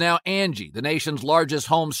List is now Angie, the nation's largest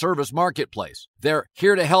home service marketplace. They're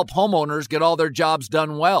here to help homeowners get all their jobs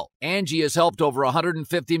done well. Angie has helped over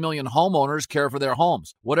 150 million homeowners care for their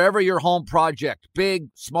homes. Whatever your home project, big,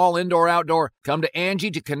 small, indoor, outdoor, come to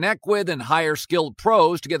Angie to connect with and hire skilled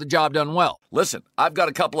pros to get the job done well. Listen, I've got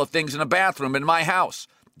a couple of things in a bathroom in my house.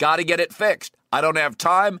 Got to get it fixed. I don't have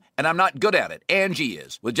time, and I'm not good at it. Angie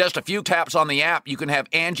is. With just a few taps on the app, you can have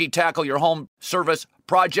Angie tackle your home service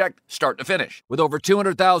project start to finish. With over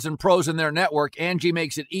 200,000 pros in their network, Angie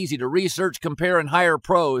makes it easy to research, compare, and hire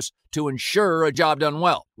pros to ensure a job done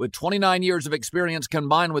well. With 29 years of experience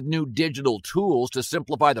combined with new digital tools to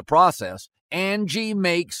simplify the process, Angie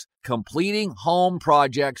makes completing home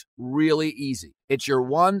projects really easy. It's your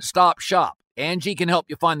one-stop shop. Angie can help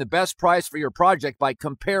you find the best price for your project by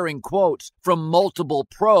comparing quotes from multiple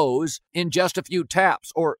pros in just a few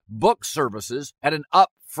taps, or book services at an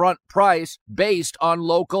upfront price based on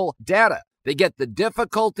local data. They get the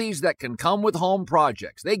difficulties that can come with home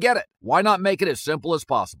projects. They get it. Why not make it as simple as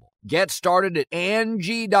possible? Get started at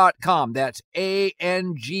Angie.com. That's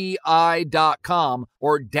ANGI.com,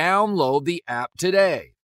 or download the app today.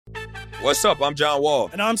 What's up? I'm John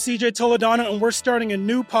Wall. And I'm CJ Toledano, and we're starting a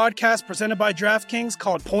new podcast presented by DraftKings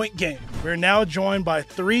called Point Game. We're now joined by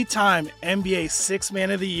three-time NBA Sixth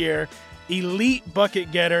Man of the Year, elite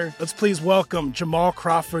bucket getter. Let's please welcome Jamal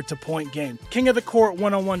Crawford to Point Game. King of the Court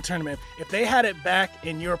one-on-one tournament. If they had it back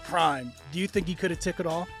in your prime, do you think you could have took it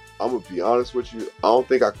all? I'm going to be honest with you. I don't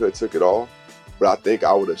think I could have took it all, but I think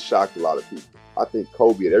I would have shocked a lot of people. I think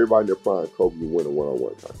Kobe and everybody in their prime, Kobe would win a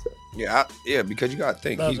one-on-one contest. Yeah, because you got to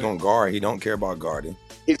think, he's going to guard. He don't care about guarding.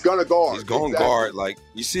 He's going to guard. He's going to guard. Like,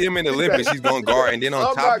 you see him in the Olympics, he's going to guard. And then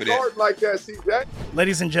on top of that. Like that, see that?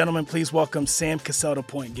 Ladies and gentlemen, please welcome Sam Cassell to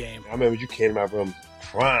Point Game. I remember you came to my room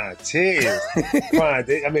crying, tears,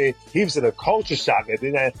 crying. I mean, he was in a culture shock. And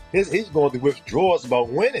then he's going through withdrawals about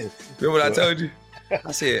winning. Remember what I told you?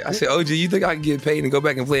 I said, OG, you think I can get paid and go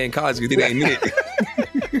back and play in college because it ain't it?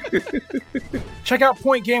 Check out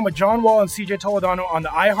Point Game with John Wall and CJ Toledano on the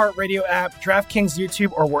iHeartRadio app, DraftKings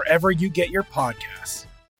YouTube, or wherever you get your podcasts.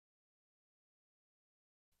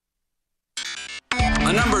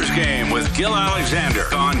 A numbers game with Gil Alexander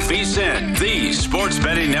on VSiN, the Sports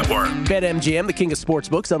Betting Network. BetMGM, the king of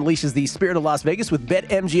sportsbooks, unleashes the spirit of Las Vegas with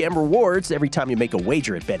BetMGM rewards. Every time you make a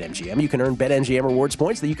wager at BetMGM, you can earn BetMGM rewards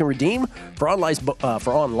points that you can redeem for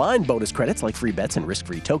online bonus credits like free bets and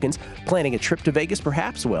risk-free tokens. Planning a trip to Vegas,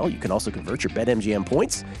 perhaps? Well, you can also convert your BetMGM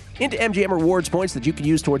points into MGM rewards points that you can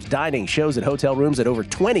use towards dining, shows, and hotel rooms at over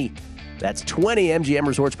 20 MGM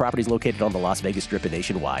Resorts properties located on the Las Vegas Strip and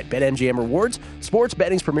nationwide. BetMGM Rewards, sports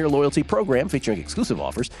betting's premier loyalty program featuring exclusive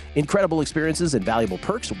offers, incredible experiences, and valuable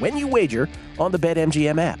perks when you wager on the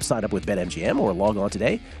BetMGM app. Sign up with BetMGM or log on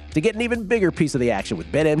today to get an even bigger piece of the action with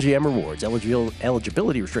BetMGM Rewards.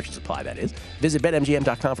 Eligibility restrictions apply, that is. Visit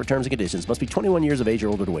BetMGM.com for terms and conditions. Must be 21 years of age or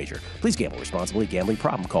older to wager. Please gamble responsibly. Gambling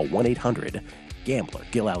problem? Call 1-800-GAMBLER.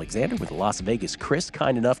 Gil Alexander with Las Vegas Chris,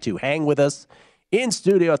 kind enough to hang with us in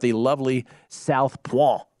studio at the lovely South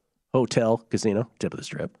Point Hotel Casino, tip of the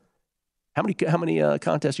Strip. How many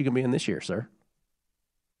contests you going to be in this year, sir?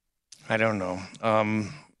 I don't know.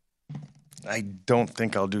 I don't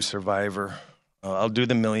think I'll do Survivor. I'll do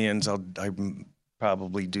the Millions. I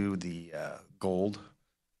probably do the Gold.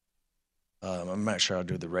 I'm not sure I'll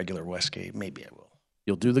do the regular Westgate. Maybe I will.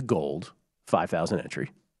 You'll do the Gold, 5,000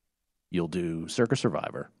 entry. You'll do Circa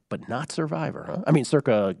Survivor, but not Survivor, huh? I mean,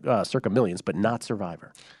 Circa Millions, but not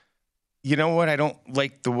Survivor. You know what? I don't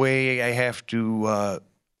like the way I have to,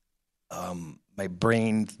 my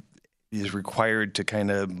brain is required to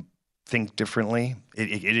kind of think differently.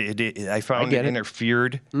 I found it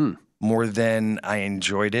interfered more than I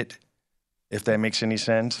enjoyed it, if that makes any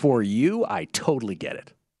sense. For you, I totally get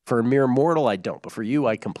it. For a mere mortal, I don't. But for you,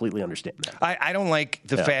 I completely understand that. I don't like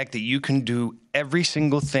the fact that you can do every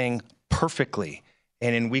single thing perfectly,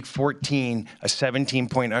 and in week 14, a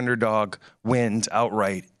 17-point underdog wins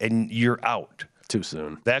outright, and you're out. Too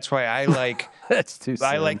soon. That's why I like that's too soon.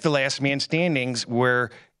 I like the last man standings,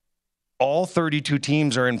 where all 32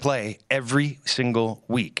 teams are in play every single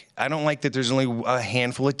week. I don't like that there's only a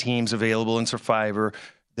handful of teams available in Survivor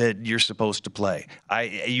that you're supposed to play.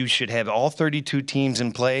 You should have all 32 teams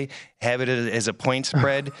in play, have it as a point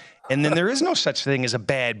spread, and then there is no such thing as a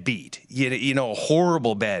bad beat. You know, a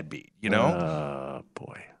horrible bad beat, you know?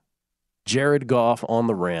 Boy. Jared Goff on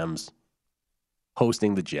the Rams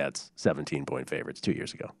hosting the Jets, 17-point favorites 2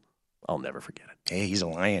 years ago. I'll never forget it. Hey, he's a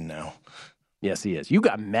Lion now. Yes, he is. You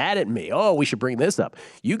got mad at me. Oh, we should bring this up.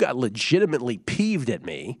 You got legitimately peeved at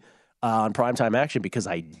me on Primetime Action because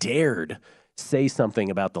I dared say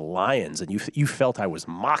something about the Lions, and you felt I was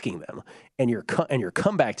mocking them. And your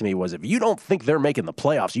comeback to me was, if you don't think they're making the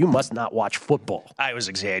playoffs, you must not watch football. I was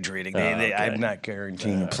exaggerating. I'm not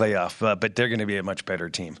guaranteeing a playoff, but they're going to be a much better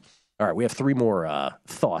team. All right, we have three more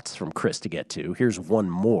thoughts from Chris to get to. Here's one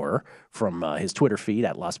more from his Twitter feed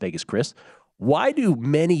at Las Vegas Chris. Why do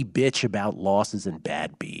many bitch about losses and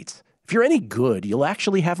bad beats? If you're any good, you'll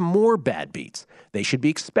actually have more bad beats. They should be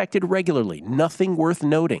expected regularly. Nothing worth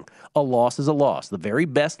noting. A loss is a loss. The very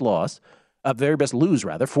best lose,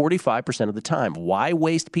 45% of the time. Why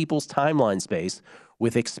waste people's timeline space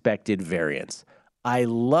with expected variance? I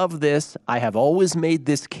love this. I have always made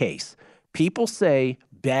this case. People say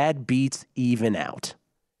bad beats even out.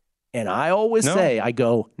 And I always say, I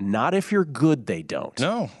go, not if you're good, they don't.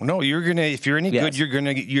 No, if you're any good,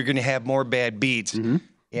 you're gonna have more bad beats. Mm-hmm.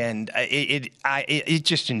 And it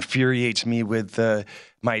just infuriates me with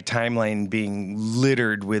my timeline being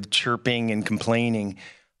littered with chirping and complaining.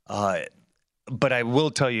 But I will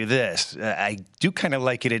tell you this. I do kind of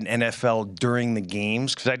like it in NFL during the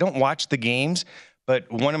games because I don't watch the games, but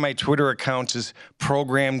one of my Twitter accounts is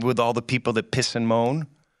programmed with all the people that piss and moan.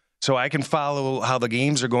 So I can follow how the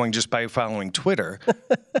games are going just by following Twitter.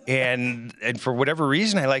 and for whatever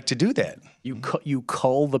reason, I like to do that. You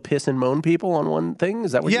cull the piss and moan people on one thing?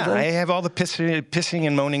 Is that what you're saying? Yeah, I have all the pissing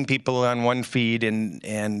and moaning people on one feed, and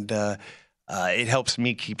it helps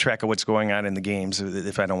me keep track of what's going on in the games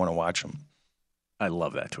if I don't want to watch them. I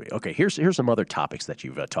love that tweet. Okay, here's some other topics that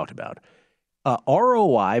you've talked about.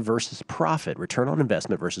 ROI versus profit, return on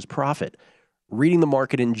investment versus profit. Reading the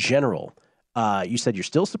market in general. You said you're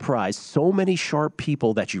still surprised so many sharp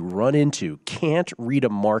people that you run into can't read a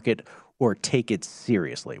market or take it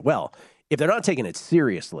seriously. Well, if they're not taking it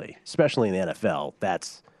seriously, especially in the NFL,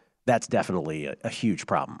 that's definitely a huge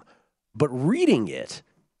problem. But reading it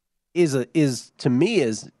is to me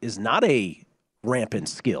not a rampant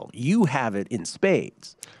skill. You have it in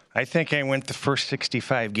spades. I think I went the first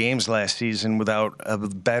 65 games last season without a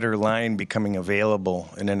better line becoming available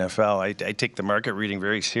in NFL. I take the market reading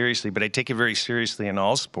very seriously, but I take it very seriously in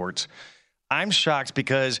all sports. I'm shocked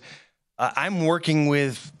because I'm working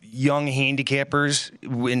with young handicappers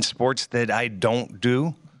in sports that I don't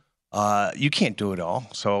do. You can't do it all.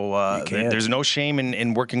 So there's no shame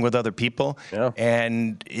in working with other people. Yeah.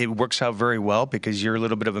 And it works out very well because you're a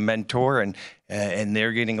little bit of a mentor and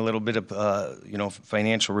they're getting a little bit of,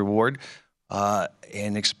 financial reward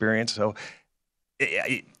and experience. So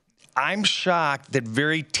I'm shocked that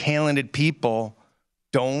very talented people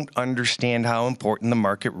don't understand how important the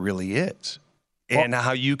market really is and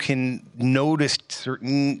how you can notice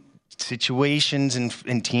certain situations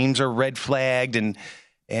and teams are red flagged and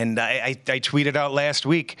I tweeted out last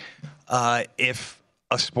week, if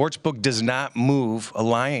a sports book does not move a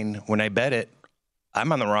line when I bet it,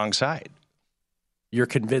 I'm on the wrong side. You're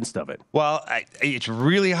convinced of it? Well, it's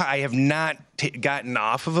really high. I have not gotten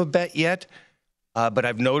off of a bet yet, but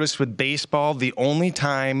I've noticed with baseball, the only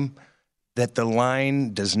time that the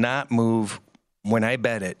line does not move when I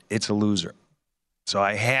bet it, it's a loser. So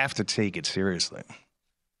I have to take it seriously.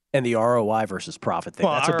 And the ROI versus profit thing,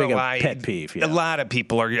 that's ROI, a big pet peeve. Yeah. A lot of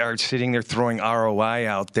people are sitting there throwing ROI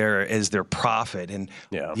out there as their profit. And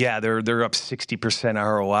they're up 60%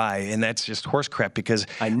 ROI. And that's just horse crap because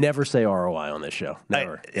I never say ROI on this show.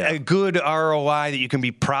 Never. A good ROI that you can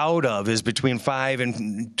be proud of is between 5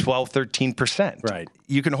 and 12, 13%. Right.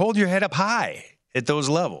 You can hold your head up high at those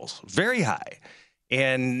levels, very high.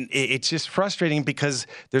 And it's just frustrating because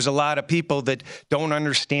there's a lot of people that don't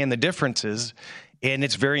understand the differences. And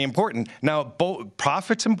it's very important. Now, both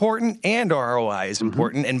profit's important and ROI is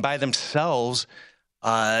important. And by themselves,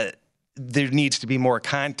 there needs to be more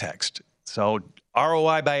context. So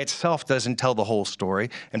ROI by itself doesn't tell the whole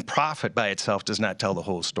story, and profit by itself does not tell the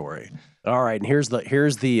whole story. All right, and here's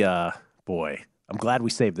the boy. I'm glad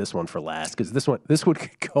we saved this one for last because this one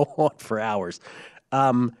could go on for hours.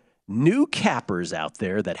 New cappers out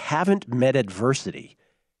there that haven't met adversity,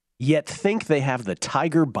 yet think they have the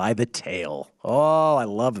tiger by the tail. Oh, I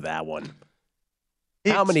love that one.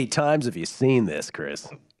 How many times have you seen this, Chris?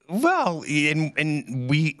 Well, and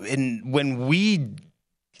when we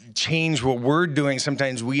change what we're doing,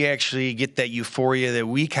 sometimes we actually get that euphoria that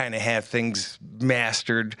we kind of have things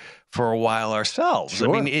mastered for a while ourselves.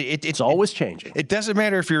 Sure. I mean, it's always changing. It doesn't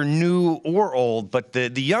matter if you're new or old, but the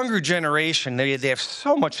younger generation, they have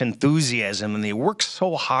so much enthusiasm and they work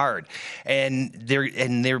so hard, and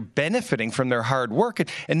they're benefiting from their hard work,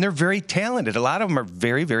 and they're very talented. A lot of them are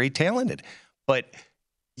very, very talented, but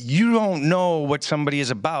you don't know what somebody is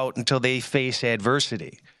about until they face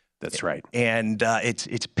adversity. That's right. And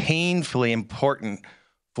it's painfully important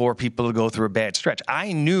for people to go through a bad stretch.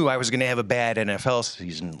 I knew I was going to have a bad NFL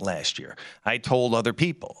season last year. I told other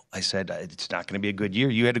people, I said, it's not going to be a good year.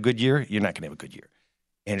 You had a good year, you're not going to have a good year.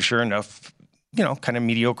 And sure enough, kind of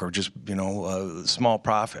mediocre, just, small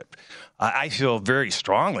profit. I feel very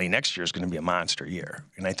strongly next year is going to be a monster year.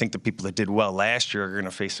 And I think the people that did well last year are going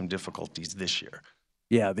to face some difficulties this year.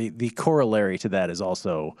 Yeah, the corollary to that is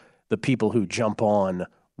also the people who jump on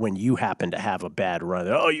when you happen to have a bad run.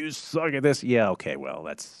 Oh, you suck at this. Yeah, okay, well,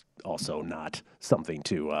 that's also not something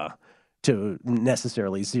to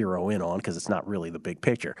necessarily zero in on because it's not really the big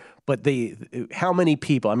picture. But how many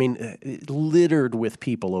people, littered with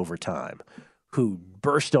people over time who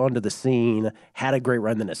burst onto the scene, had a great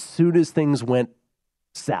run, then as soon as things went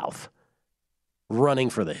south, running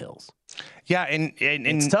for the hills. Yeah, and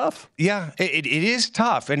it's tough. Yeah, it is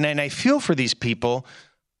tough. And I feel for these people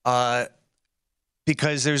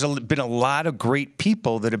because there's been a lot of great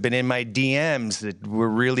people that have been in my DMs that were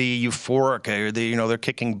really euphoric, or they're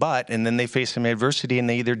kicking butt, and then they face some adversity and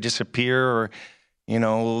they either disappear or,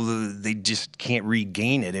 they just can't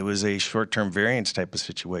regain it. It was a short-term variance type of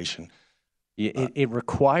situation. It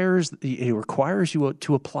requires you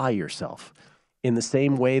to apply yourself in the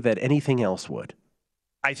same way that anything else would.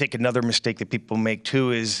 I think another mistake that people make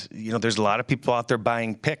too is, there's a lot of people out there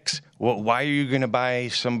buying picks. Well, why are you going to buy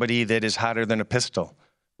somebody that is hotter than a pistol?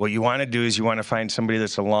 What you want to do is you want to find somebody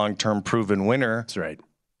that's a long-term proven winner. That's right.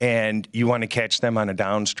 And you want to catch them on a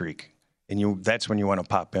down streak. And that's when you want to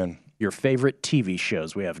pop in. Your favorite TV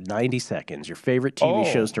shows. We have 90 seconds. Your favorite TV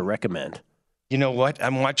shows to recommend. You know what?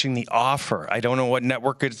 I'm watching The Offer. I don't know what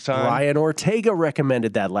network it's on. Ryan Ortega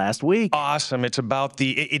recommended that last week. Awesome. It's about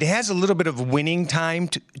it has a little bit of winning time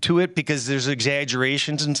to it because there's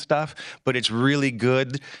exaggerations and stuff, but it's really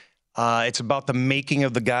good. It's about the making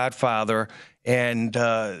of The Godfather and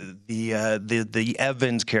the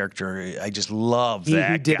Evans character. I just love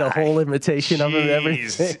that. He did a whole imitation of him and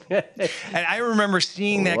everything. And I remember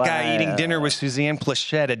seeing that guy eating dinner with Suzanne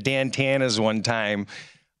Plachette at Dan Tana's one time.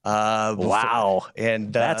 Wow.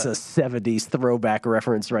 And that's a 70s throwback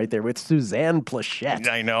reference right there with Suzanne Plachette.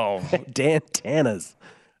 I know. Dan Tana's.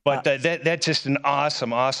 But that's just an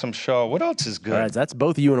awesome, awesome show. What else is good? Right, that's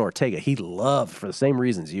both you and Ortega. He loved, for the same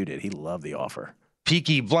reasons you did, he loved The Offer.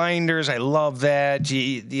 Peaky Blinders, I love that.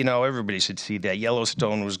 Everybody should see that.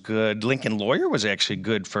 Yellowstone was good. Lincoln Lawyer was actually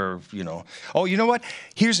good for, Oh, you know what?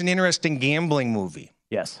 Here's an interesting gambling movie.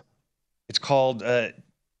 Yes. It's called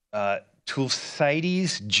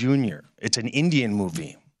Tulsides Jr. It's an Indian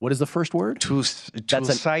movie. What is the first word?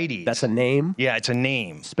 Tulsides. That's a name? Yeah, it's a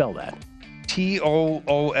name. Spell that.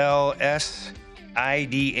 Toolsidas.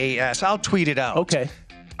 I'll tweet it out. Okay.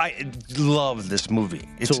 I love this movie.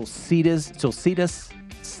 Tulsidas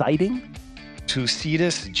Sighting?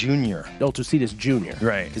 Tulsidas Jr. Oh, Tulsidas Jr.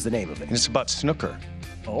 Right. Is the name of it. And it's about snooker.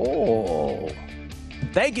 Oh.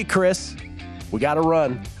 Thank you, Chris. We got to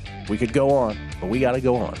run. We could go on, but we got to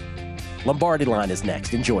go on. Lombardi Line is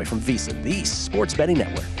next. Enjoy from VSiN, the Sports Betting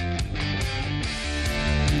Network.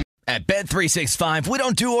 At Bet365, we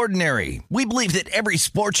don't do ordinary. We believe that every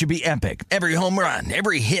sport should be epic. Every home run,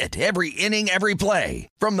 every hit, every inning, every play.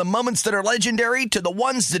 From the moments that are legendary to the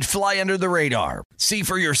ones that fly under the radar. See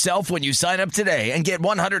for yourself when you sign up today and get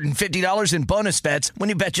 $150 in bonus bets when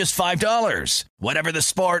you bet just $5. Whatever the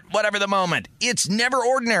sport, whatever the moment, it's never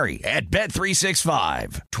ordinary at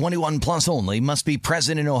Bet365. 21 plus only. Must be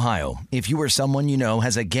present in Ohio. If you or someone you know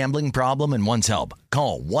has a gambling problem and wants help,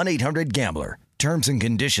 call 1-800-GAMBLER. Terms and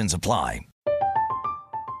conditions apply.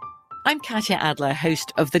 I'm Katya Adler,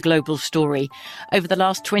 host of The Global Story. Over the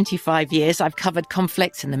last 25 years, I've covered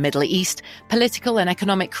conflicts in the Middle East, political and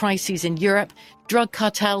economic crises in Europe, drug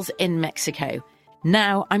cartels in Mexico.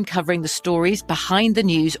 Now I'm covering the stories behind the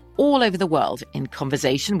news all over the world in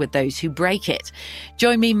conversation with those who break it.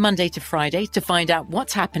 Join me Monday to Friday to find out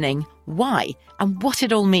what's happening, why, and what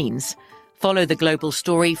it all means. Follow The Global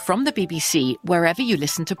Story from the BBC wherever you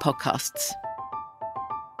listen to podcasts.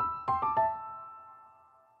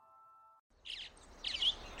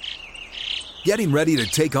 Getting ready to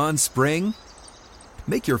take on spring?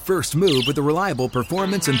 Make your first move with the reliable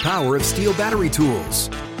performance and power of Steel battery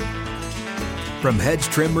tools. From hedge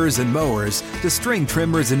trimmers and mowers to string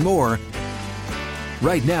trimmers and more,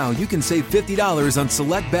 right now you can save $50 on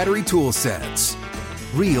select battery tool sets.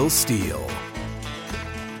 Real STIHL.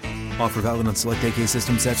 Offer valid on select AK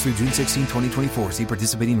system sets through June 16, 2024. See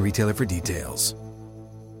participating retailer for details.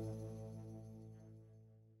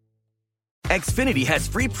 Xfinity has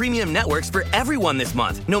free premium networks for everyone this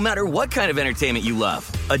month, no matter what kind of entertainment you love.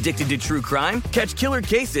 Addicted to true crime? Catch killer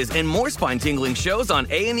cases and more spine-tingling shows on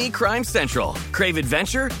A&E Crime Central. Crave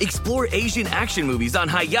adventure? Explore Asian action movies on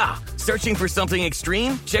Hi-YAH. Searching for something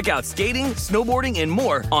extreme? Check out skating, snowboarding, and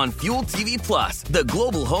more on Fuel TV Plus, the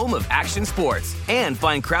global home of action sports. And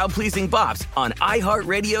find crowd-pleasing bops on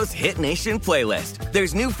iHeartRadio's Hit Nation playlist.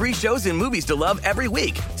 There's new free shows and movies to love every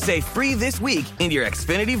week. Say free this week in your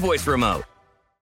Xfinity voice remote.